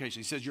these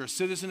implications. He says, you're a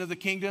citizen of the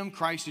kingdom,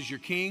 Christ is your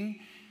king,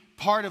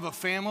 part of a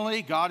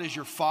family, God is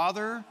your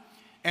father,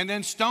 and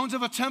then stones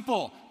of a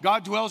temple,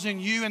 God dwells in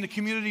you and the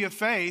community of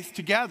faith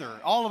together,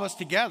 all of us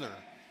together.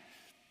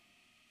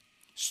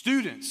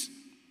 Students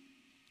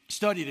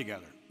study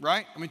together,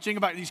 right? I mean, think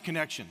about these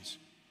connections.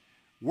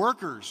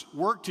 Workers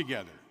work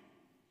together.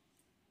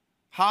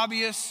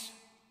 Hobbyists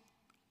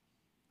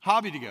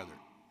hobby together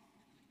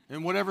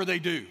in whatever they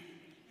do,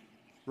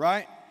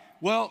 right?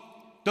 Well,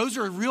 those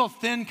are real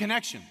thin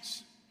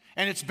connections.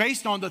 And it's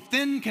based on the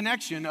thin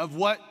connection of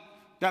what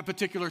that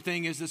particular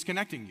thing is that's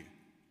connecting you,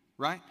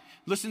 right?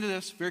 Listen to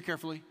this very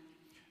carefully.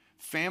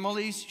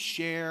 Families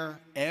share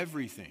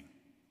everything,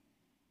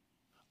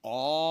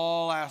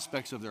 all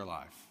aspects of their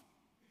life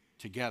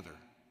together.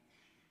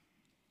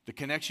 The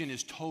connection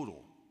is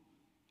total,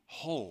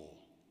 whole.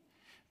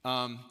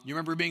 You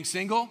remember being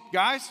single,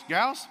 guys,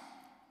 gals?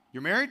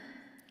 You're married?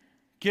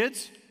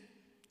 Kids?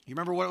 You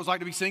remember what it was like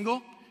to be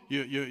single?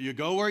 You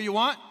go where you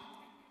want,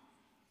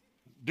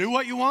 do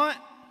what you want,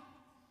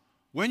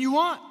 when you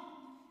want.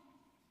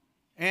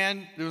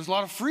 And there was a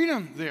lot of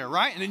freedom there,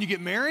 right? And then you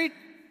get married,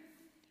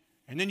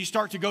 and then you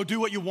start to go do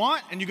what you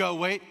want, and you go,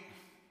 wait,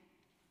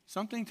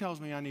 something tells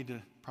me I need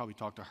to probably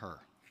talk to her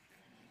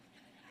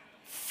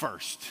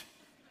first,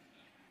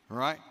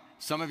 right?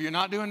 Some of you are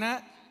not doing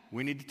that.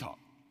 We need to talk.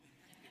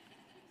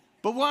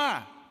 But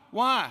why?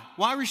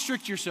 Why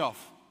restrict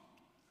yourself?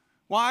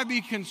 Why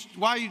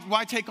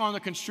take on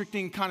the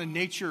constricting kind of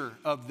nature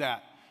of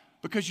that?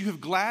 Because you have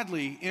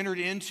gladly entered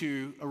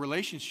into a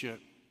relationship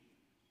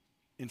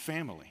in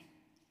family.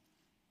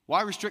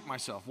 Why restrict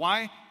myself?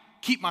 Why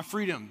keep my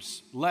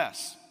freedoms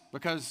less?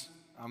 Because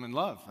I'm in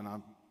love and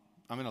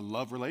I'm in a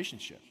love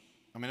relationship.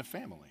 I'm in a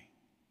family.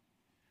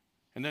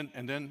 And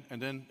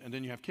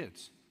then you have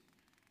kids.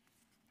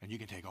 And you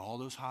can take all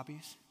those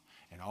hobbies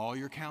and all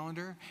your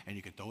calendar and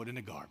you can throw it in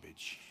the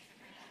garbage.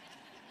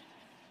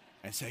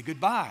 And say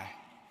goodbye.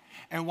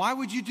 And why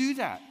would you do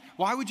that?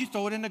 Why would you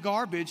throw it in the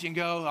garbage and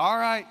go, all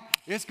right,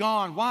 it's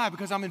gone. Why?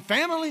 Because I'm in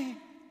family.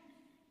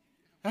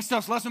 That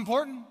stuff's less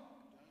important.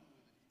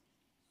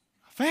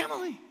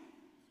 Family.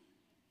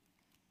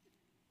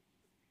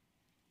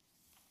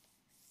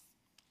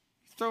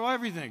 Throw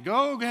everything.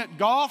 Go get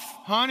golf,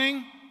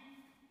 hunting,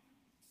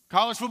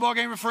 college football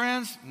game with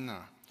friends. No.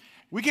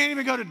 We can't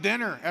even go to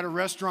dinner at a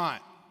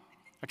restaurant.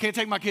 I can't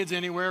take my kids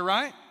anywhere,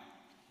 right?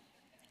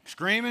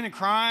 Screaming and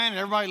crying, and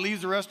everybody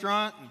leaves the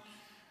restaurant.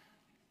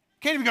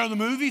 Can't even go to the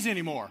movies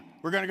anymore.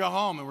 We're going to go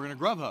home and we're going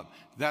to Grubhub.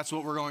 That's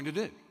what we're going to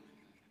do.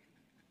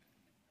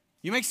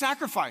 You make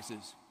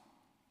sacrifices,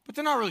 but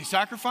they're not really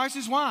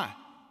sacrifices. Why?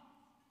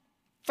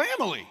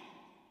 Family.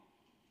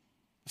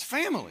 It's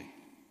family.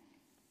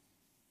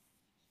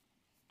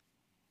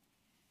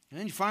 And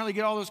then you finally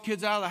get all those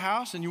kids out of the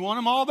house and you want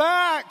them all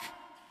back.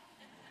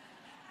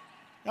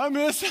 I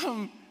miss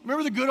them.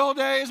 Remember the good old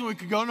days when we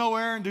could go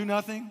nowhere and do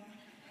nothing?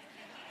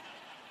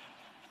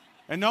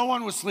 And no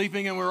one was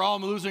sleeping and we were all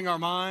losing our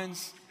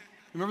minds.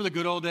 Remember the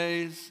good old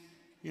days?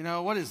 You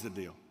know, what is the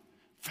deal?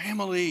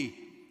 Family.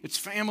 It's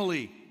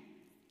family.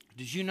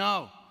 Did you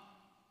know?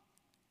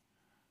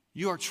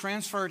 You are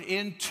transferred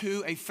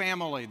into a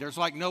family. There's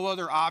like no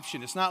other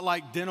option. It's not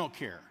like dental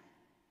care.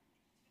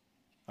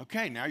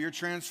 Okay, now you're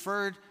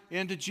transferred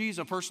into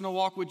Jesus, a personal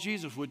walk with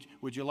Jesus.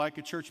 Would you like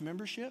a church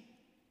membership?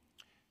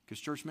 Because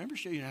church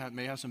membership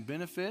may have some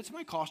benefits. It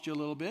might cost you a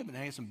little bit, but it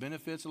has some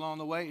benefits along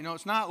the way. You know,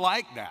 it's not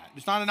like that.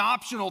 It's not an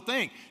optional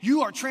thing.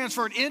 You are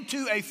transferred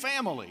into a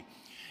family.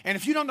 And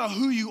if you don't know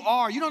who you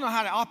are, you don't know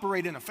how to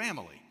operate in a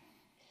family.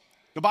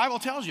 The Bible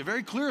tells you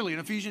very clearly in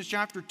Ephesians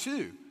chapter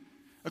 2,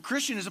 a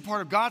Christian is a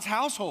part of God's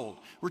household.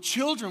 We're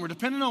children. We're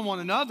dependent on one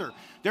another.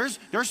 There's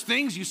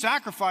things you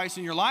sacrifice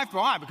in your life.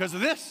 Why? Because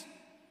of this.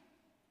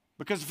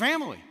 Because of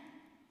family.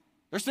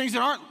 There's things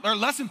that are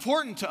less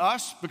important to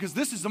us because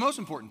this is the most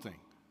important thing.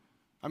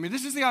 I mean,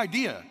 this is the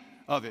idea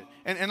of it.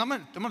 And I'm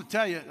going to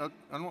tell you,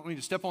 I don't mean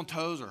to step on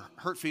toes or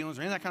hurt feelings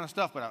or any of that kind of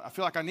stuff, but I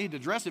feel like I need to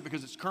address it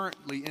because it's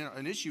currently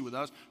an issue with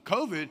us.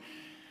 COVID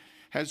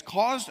has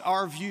caused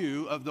our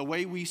view of the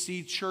way we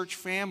see church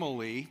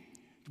family.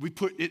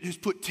 It has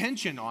put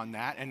tension on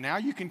that, and now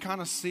you can kind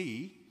of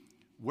see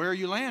where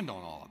you land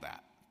on all of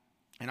that.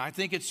 And I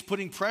think it's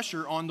putting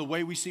pressure on the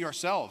way we see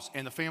ourselves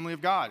and the family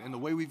of God and the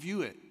way we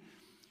view it.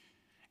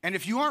 And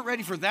if you aren't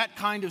ready for that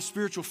kind of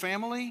spiritual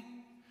family,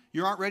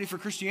 you aren't ready for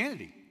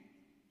Christianity,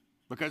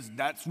 because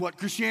that's what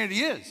Christianity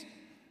is.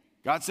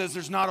 God says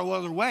there's not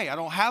another way. I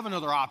don't have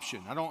another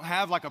option. I don't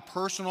have like a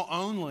personal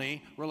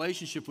only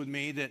relationship with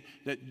me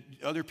that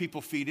other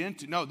people feed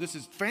into. No, this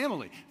is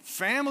family.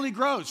 Family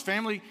grows.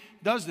 Family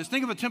does this.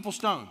 Think of a temple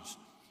stones.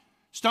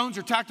 Stones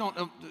are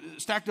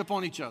stacked up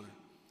on each other.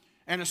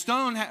 And a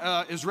stone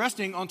is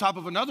resting on top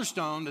of another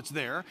stone that's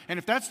there. And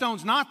if that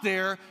stone's not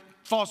there, it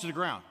falls to the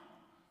ground.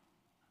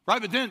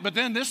 Right? But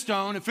then this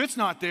stone, if it's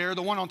not there,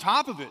 the one on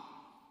top of it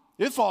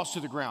it falls to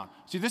the ground.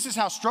 See, this is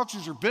how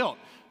structures are built.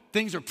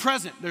 Things are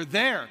present, they're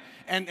there,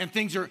 and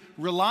things are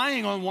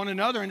relying on one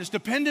another, and it's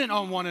dependent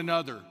on one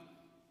another.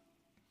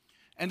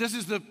 And this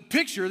is the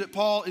picture that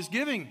Paul is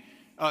giving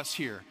us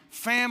here.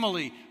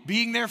 Family,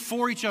 being there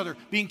for each other,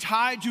 being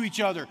tied to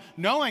each other,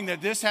 knowing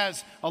that this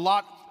has a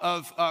lot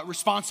of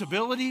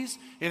responsibilities,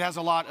 it has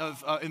a lot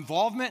of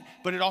involvement,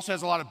 but it also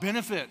has a lot of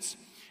benefits.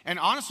 And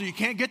honestly, you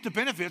can't get the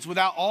benefits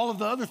without all of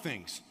the other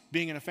things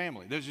being in a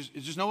family. It's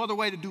just no other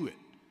way to do it.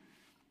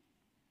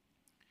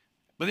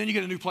 But then you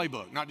get a new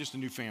playbook, not just a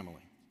new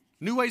family.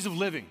 New ways of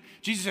living.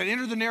 Jesus said,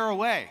 enter the narrow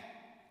way.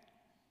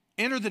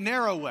 Enter the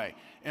narrow way.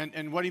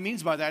 And what he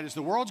means by that is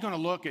the world's going to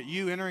look at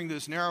you entering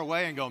this narrow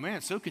way and go, man,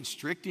 it's so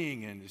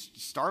constricting and it's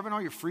starving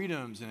all your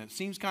freedoms, and it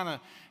seems kind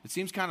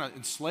of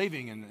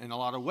enslaving in a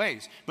lot of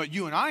ways. But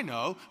you and I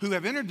know, who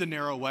have entered the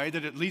narrow way,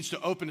 that it leads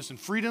to openness and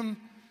freedom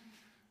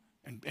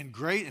and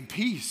great and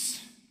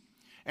peace.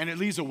 And it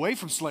leads away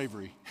from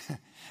slavery.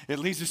 It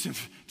leads us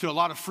to a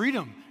lot of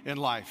freedom in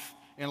life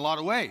in a lot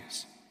of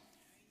ways.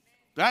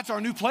 That's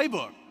our new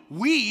playbook.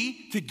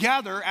 We,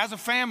 together as a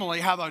family,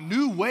 have a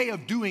new way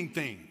of doing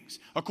things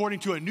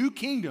according to a new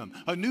kingdom,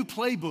 a new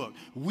playbook.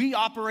 We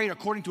operate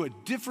according to a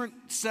different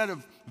set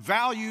of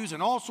values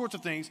and all sorts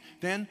of things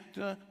than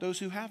those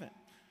who haven't.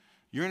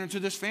 You're into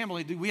this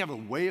family, we have a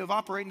way of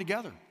operating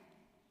together.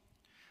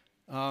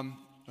 A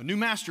new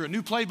master, a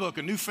new playbook,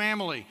 a new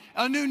family,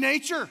 a new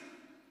nature.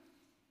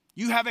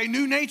 You have a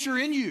new nature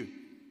in you.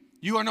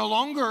 You are no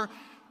longer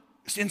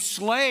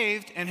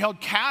enslaved and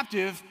held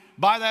captive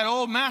by that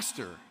old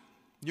master.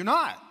 You're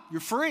not.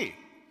 You're free.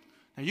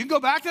 Now, you can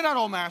go back to that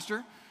old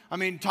master. I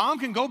mean, Tom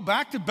can go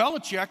back to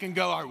Belichick and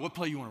go, all right, what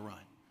play you want to run?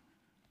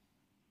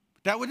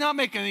 But that would not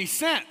make any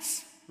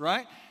sense,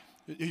 right?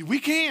 We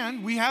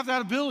can. We have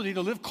that ability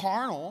to live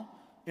carnal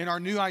in our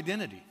new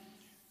identity.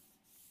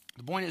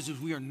 The point is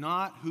we are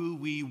not who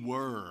we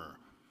were.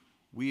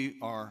 We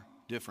are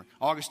different.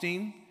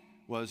 Augustine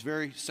was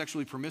very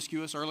sexually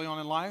promiscuous early on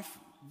in life,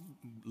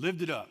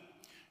 lived it up,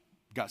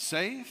 got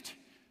saved,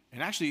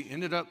 and actually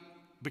ended up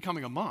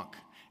becoming a monk.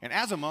 And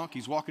as a monk,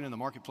 he's walking in the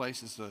marketplace.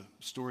 This is the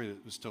story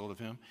that was told of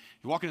him.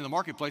 He's walking in the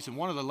marketplace, and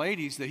one of the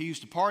ladies that he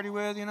used to party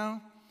with,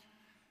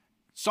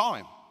 saw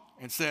him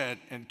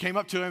and came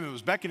up to him and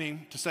was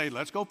beckoning to say,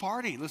 let's go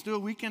party. Let's do a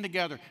weekend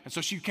together. And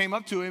so she came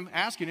up to him,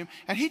 asking him,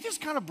 and he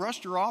just kind of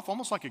brushed her off,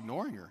 almost like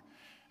ignoring her.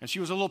 And she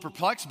was a little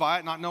perplexed by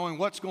it, not knowing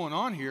what's going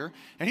on here.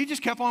 And he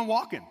just kept on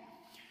walking.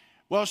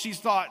 Well, she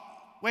thought,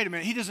 wait a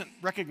minute, he doesn't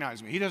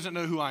recognize me. He doesn't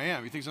know who I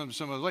am. He thinks I'm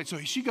some other lady. So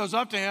she goes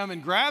up to him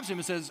and grabs him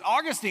and says,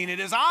 Augustine, it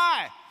is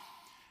I.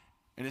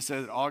 And it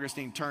says,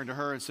 Augustine turned to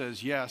her and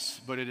says, yes,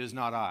 but it is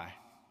not I.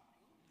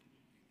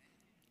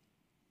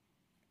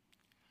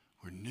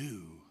 We're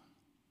new.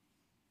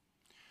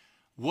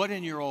 What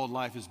in your old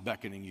life is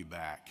beckoning you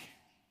back?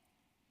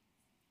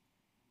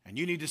 And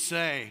you need to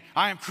say,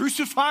 I am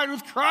crucified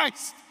with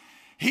Christ.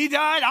 He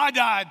died, I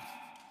died.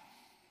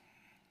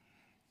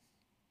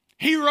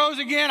 He rose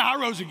again, I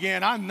rose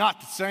again. I'm not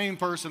the same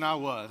person I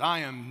was. I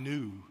am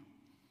new.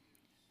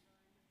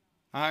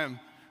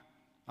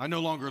 I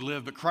no longer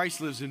live, but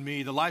Christ lives in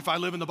me. The life I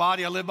live in the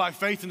body, I live by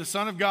faith in the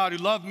Son of God who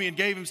loved me and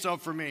gave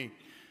himself for me.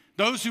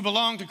 Those who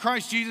belong to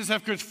Christ Jesus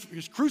have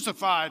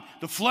crucified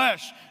the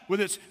flesh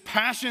with its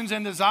passions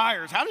and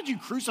desires. How did you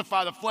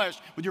crucify the flesh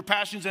with your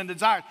passions and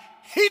desires?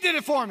 He did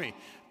it for me.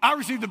 I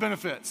received the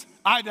benefits.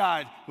 I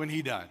died when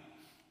he died.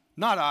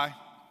 Not I.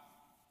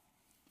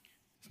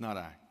 It's not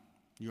I.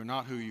 You're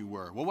not who you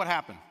were. Well, what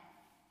happened?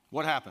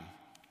 What happened?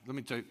 Let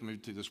me tell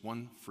you this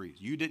one phrase.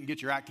 You didn't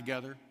get your act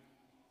together.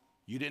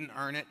 You didn't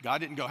earn it. God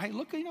didn't go, hey,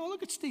 look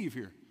at Steve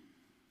here.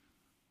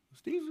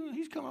 Steve,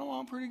 he's coming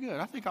along pretty good.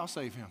 I think I'll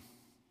save him.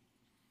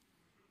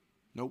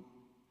 Nope.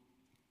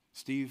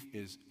 Steve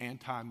is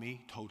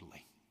anti-me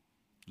totally.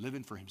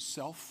 Living for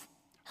himself,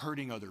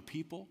 hurting other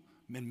people,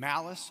 in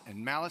malice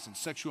and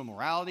sexual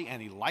immorality,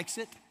 and he likes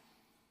it.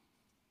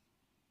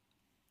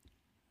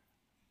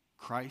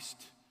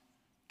 Christ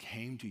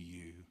came to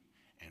you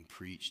and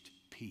preached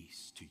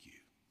peace to you.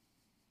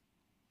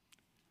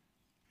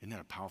 Isn't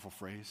that a powerful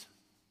phrase?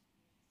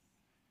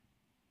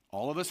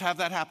 All of us have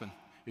that happen.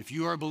 If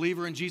you are a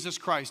believer in Jesus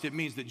Christ, it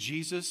means that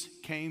Jesus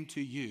came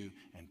to you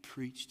and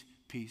preached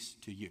peace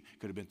to you.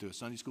 Could have been through a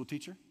Sunday school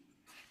teacher.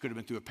 Could have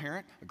been through a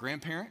parent, a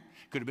grandparent.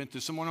 Could have been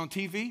through someone on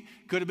TV.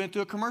 Could have been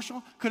through a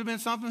commercial. Could have been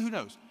something, who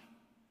knows.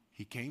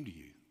 He came to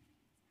you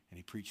and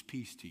he preached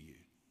peace to you.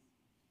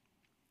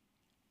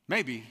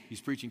 Maybe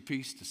he's preaching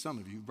peace to some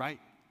of you right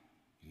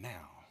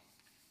now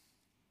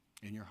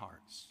in your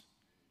hearts,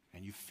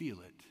 and you feel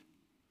it.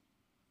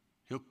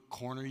 He'll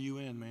corner you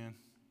in, man.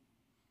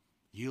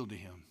 Yield to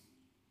him.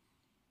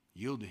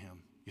 Yield to him.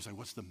 You say,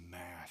 what's the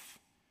math?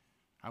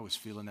 I was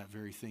feeling that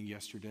very thing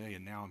yesterday,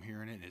 and now I'm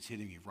hearing it, and it's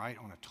hitting me right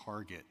on a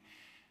target.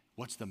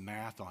 What's the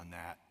math on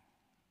that?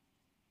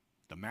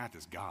 The math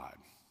is God.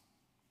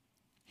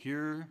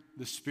 Hear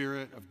the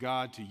Spirit of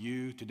God to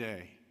you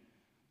today.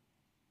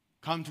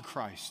 Come to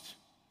Christ.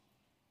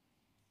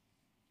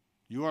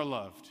 You are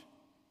loved.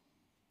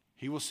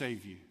 He will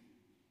save you.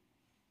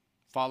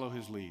 Follow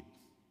his lead.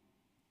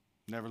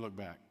 Never look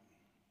back.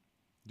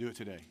 Do it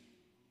today.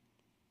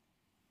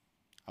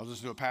 I was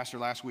listening to a pastor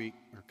last week,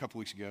 or a couple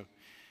weeks ago.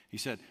 He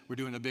said, we're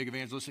doing a big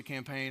evangelistic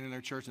campaign in their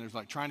church, and there's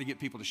like trying to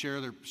get people to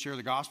share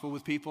the gospel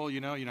with people.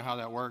 You know how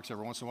that works.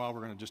 Every once in a while,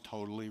 we're going to just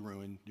totally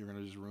ruin your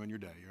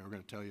day. We're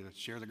going to tell you to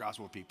share the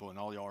gospel with people, and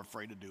all y'all are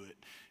afraid to do it.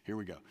 Here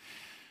we go.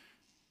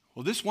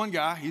 Well, this one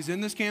guy, he's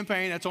in this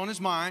campaign, that's on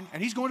his mind,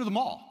 and he's going to the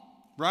mall,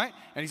 right?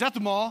 And he's at the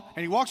mall,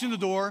 and he walks in the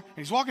door, and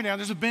he's walking down.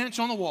 There's a bench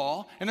on the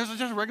wall, and there's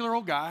just a regular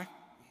old guy,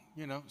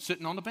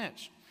 sitting on the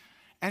bench.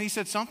 And he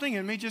said, something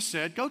in me just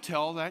said, go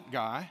tell that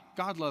guy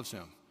God loves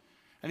him.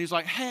 And he's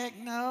like, heck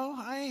no,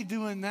 I ain't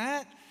doing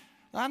that.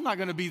 I'm not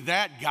going to be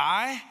that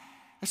guy.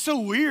 It's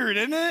so weird,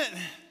 isn't it?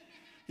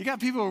 You got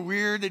people who are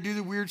weird. They do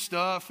the weird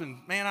stuff. And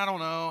man, I don't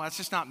know. That's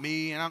just not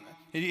me. And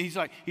he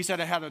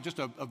said I had just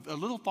a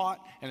little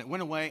thought and it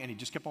went away and he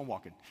just kept on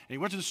walking. And he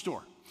went to the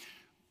store.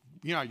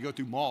 You go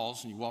through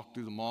malls and you walk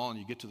through the mall and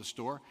you get to the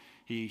store.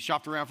 He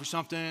shopped around for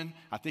something.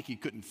 I think he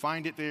couldn't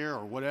find it there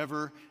or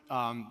whatever.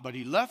 But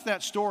he left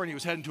that store and he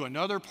was heading to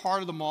another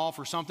part of the mall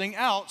for something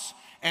else.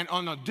 And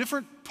on a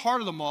different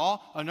part of the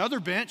mall,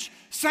 another bench,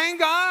 same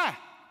guy.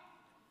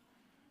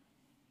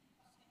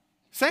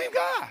 Same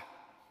guy.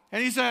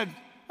 And he said,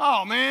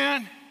 oh,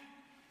 man,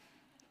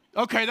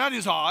 okay, that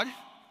is odd.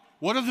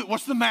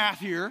 What's the math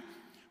here?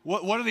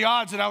 What are the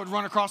odds that I would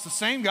run across the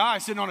same guy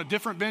sitting on a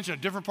different bench in a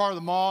different part of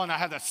the mall and I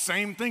had that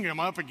same thing come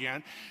up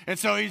again? And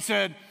so he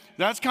said,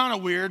 that's kind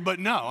of weird, but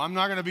no, I'm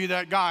not going to be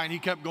that guy. And he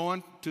kept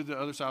going to the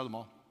other side of the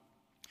mall.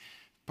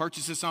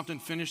 Purchases something,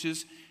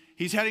 finishes.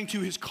 He's heading to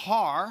his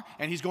car,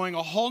 and he's going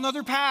a whole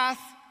nother path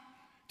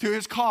to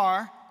his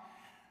car.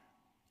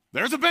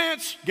 There's a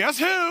bench. Guess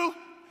who?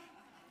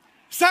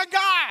 It's that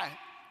guy.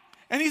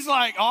 And he's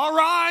like, all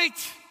right,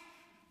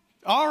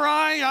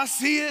 I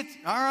see it.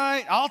 All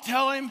right, I'll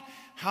tell him.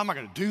 How am I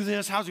going to do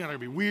this? How's it going to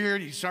be weird?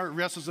 He starts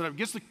wrestles it up,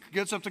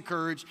 gets up the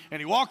courage,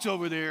 and he walks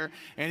over there,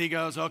 and he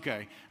goes,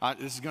 okay,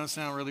 this is going to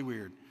sound really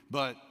weird,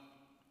 but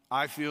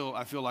I feel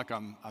like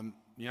I'm I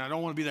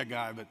don't want to be that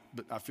guy, but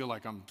I feel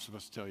like I'm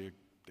supposed to tell you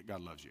that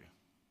God loves you.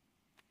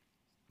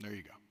 There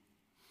you go.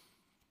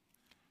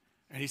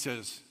 And he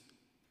says,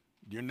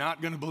 you're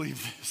not going to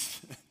believe this,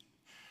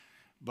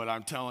 but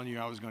I'm telling you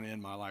I was going to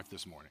end my life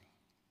this morning.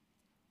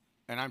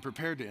 And I'm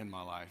prepared to end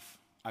my life.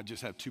 I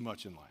just have too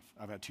much in life.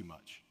 I've had too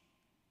much.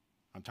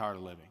 I'm tired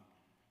of living.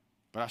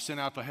 But I sent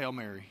out the Hail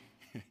Mary.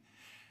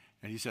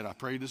 And he said, I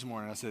prayed this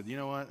morning. I said, you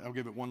know what? I'll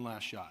give it one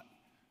last shot.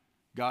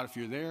 God, if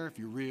you're there, if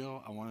you're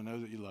real, I want to know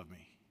that you love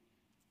me.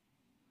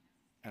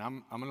 And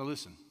I'm going to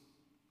listen.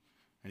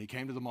 And he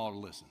came to the mall to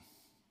listen.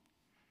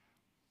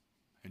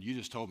 And you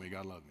just told me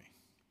God loved me.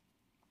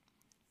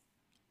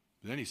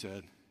 But then he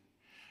said,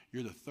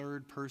 you're the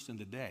third person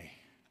today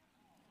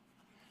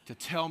to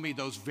tell me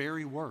those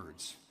very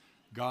words,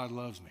 God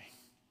loves me.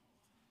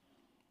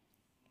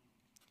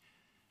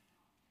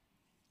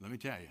 Let me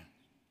tell you,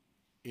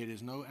 it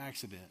is no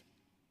accident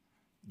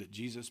that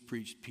Jesus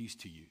preached peace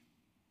to you.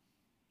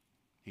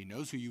 He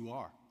knows who you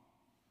are.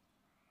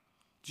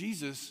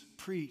 Jesus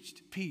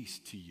preached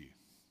peace to you.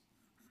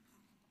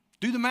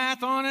 Do the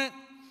math on it.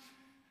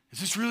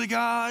 Is this really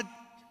God?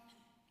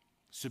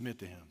 Submit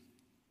to him.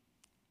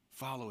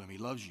 Follow him. He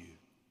loves you.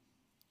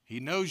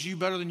 He knows you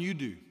better than you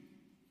do.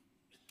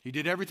 He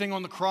did everything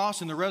on the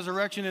cross and the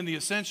resurrection and the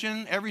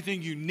ascension,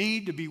 everything you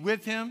need to be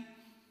with him.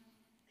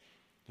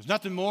 There's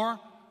nothing more.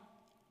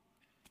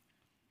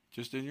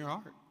 Just in your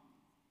heart.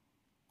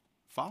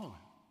 Follow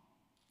him.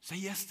 Say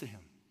yes to him.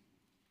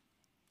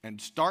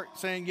 And start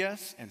saying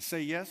yes and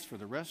say yes for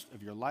the rest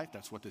of your life.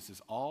 That's what this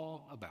is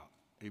all about.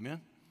 Amen?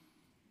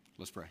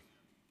 Let's pray.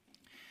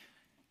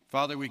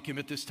 Father, we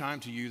commit this time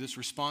to you, this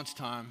response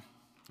time.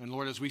 And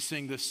Lord, as we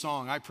sing this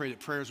song, I pray that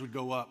prayers would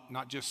go up,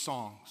 not just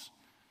songs.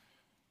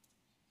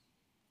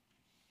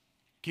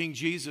 King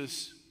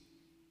Jesus,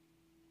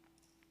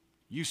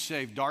 you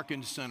saved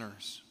darkened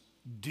sinners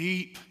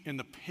deep in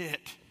the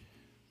pit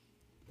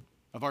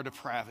of our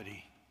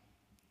depravity.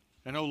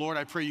 And oh Lord,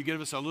 I pray you give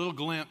us a little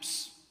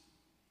glimpse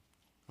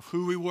of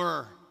who we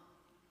were,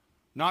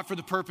 not for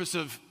the purpose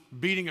of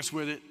beating us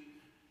with it,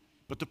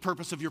 but the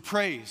purpose of your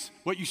praise,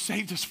 what you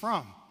saved us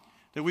from,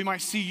 that we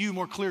might see you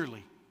more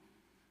clearly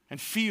and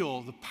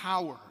feel the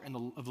power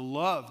and of the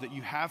love that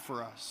you have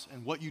for us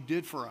and what you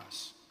did for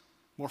us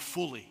more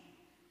fully.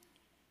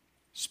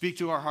 Speak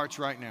to our hearts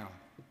right now.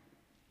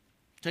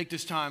 Take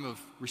this time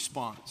of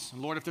response.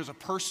 And Lord, if there's a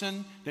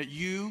person that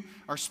you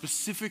are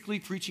specifically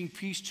preaching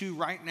peace to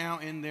right now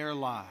in their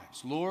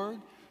lives, Lord,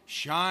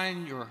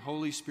 shine your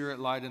Holy Spirit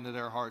light into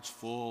their hearts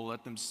full.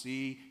 Let them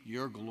see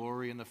your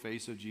glory in the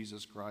face of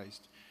Jesus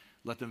Christ.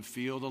 Let them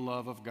feel the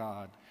love of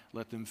God.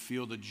 Let them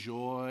feel the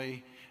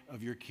joy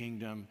of your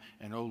kingdom.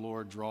 And oh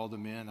Lord, draw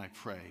them in. I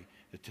pray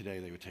that today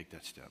they would take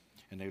that step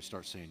and they would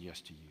start saying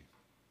yes to you.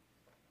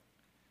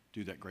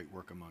 Do that great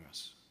work among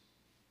us.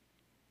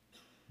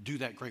 Do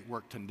that great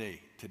work today,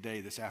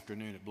 this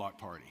afternoon at Block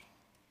Party.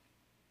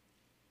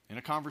 In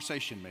a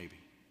conversation maybe.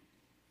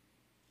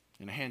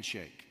 In a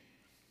handshake.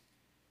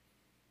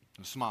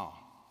 In a smile.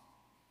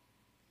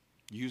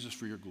 Use us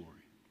for your glory.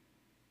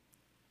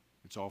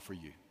 It's all for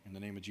you. In the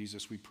name of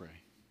Jesus, we pray.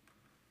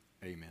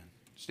 Amen.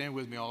 Stand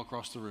with me all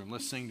across the room.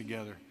 Let's sing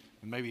together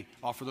and maybe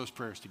offer those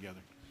prayers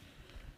together.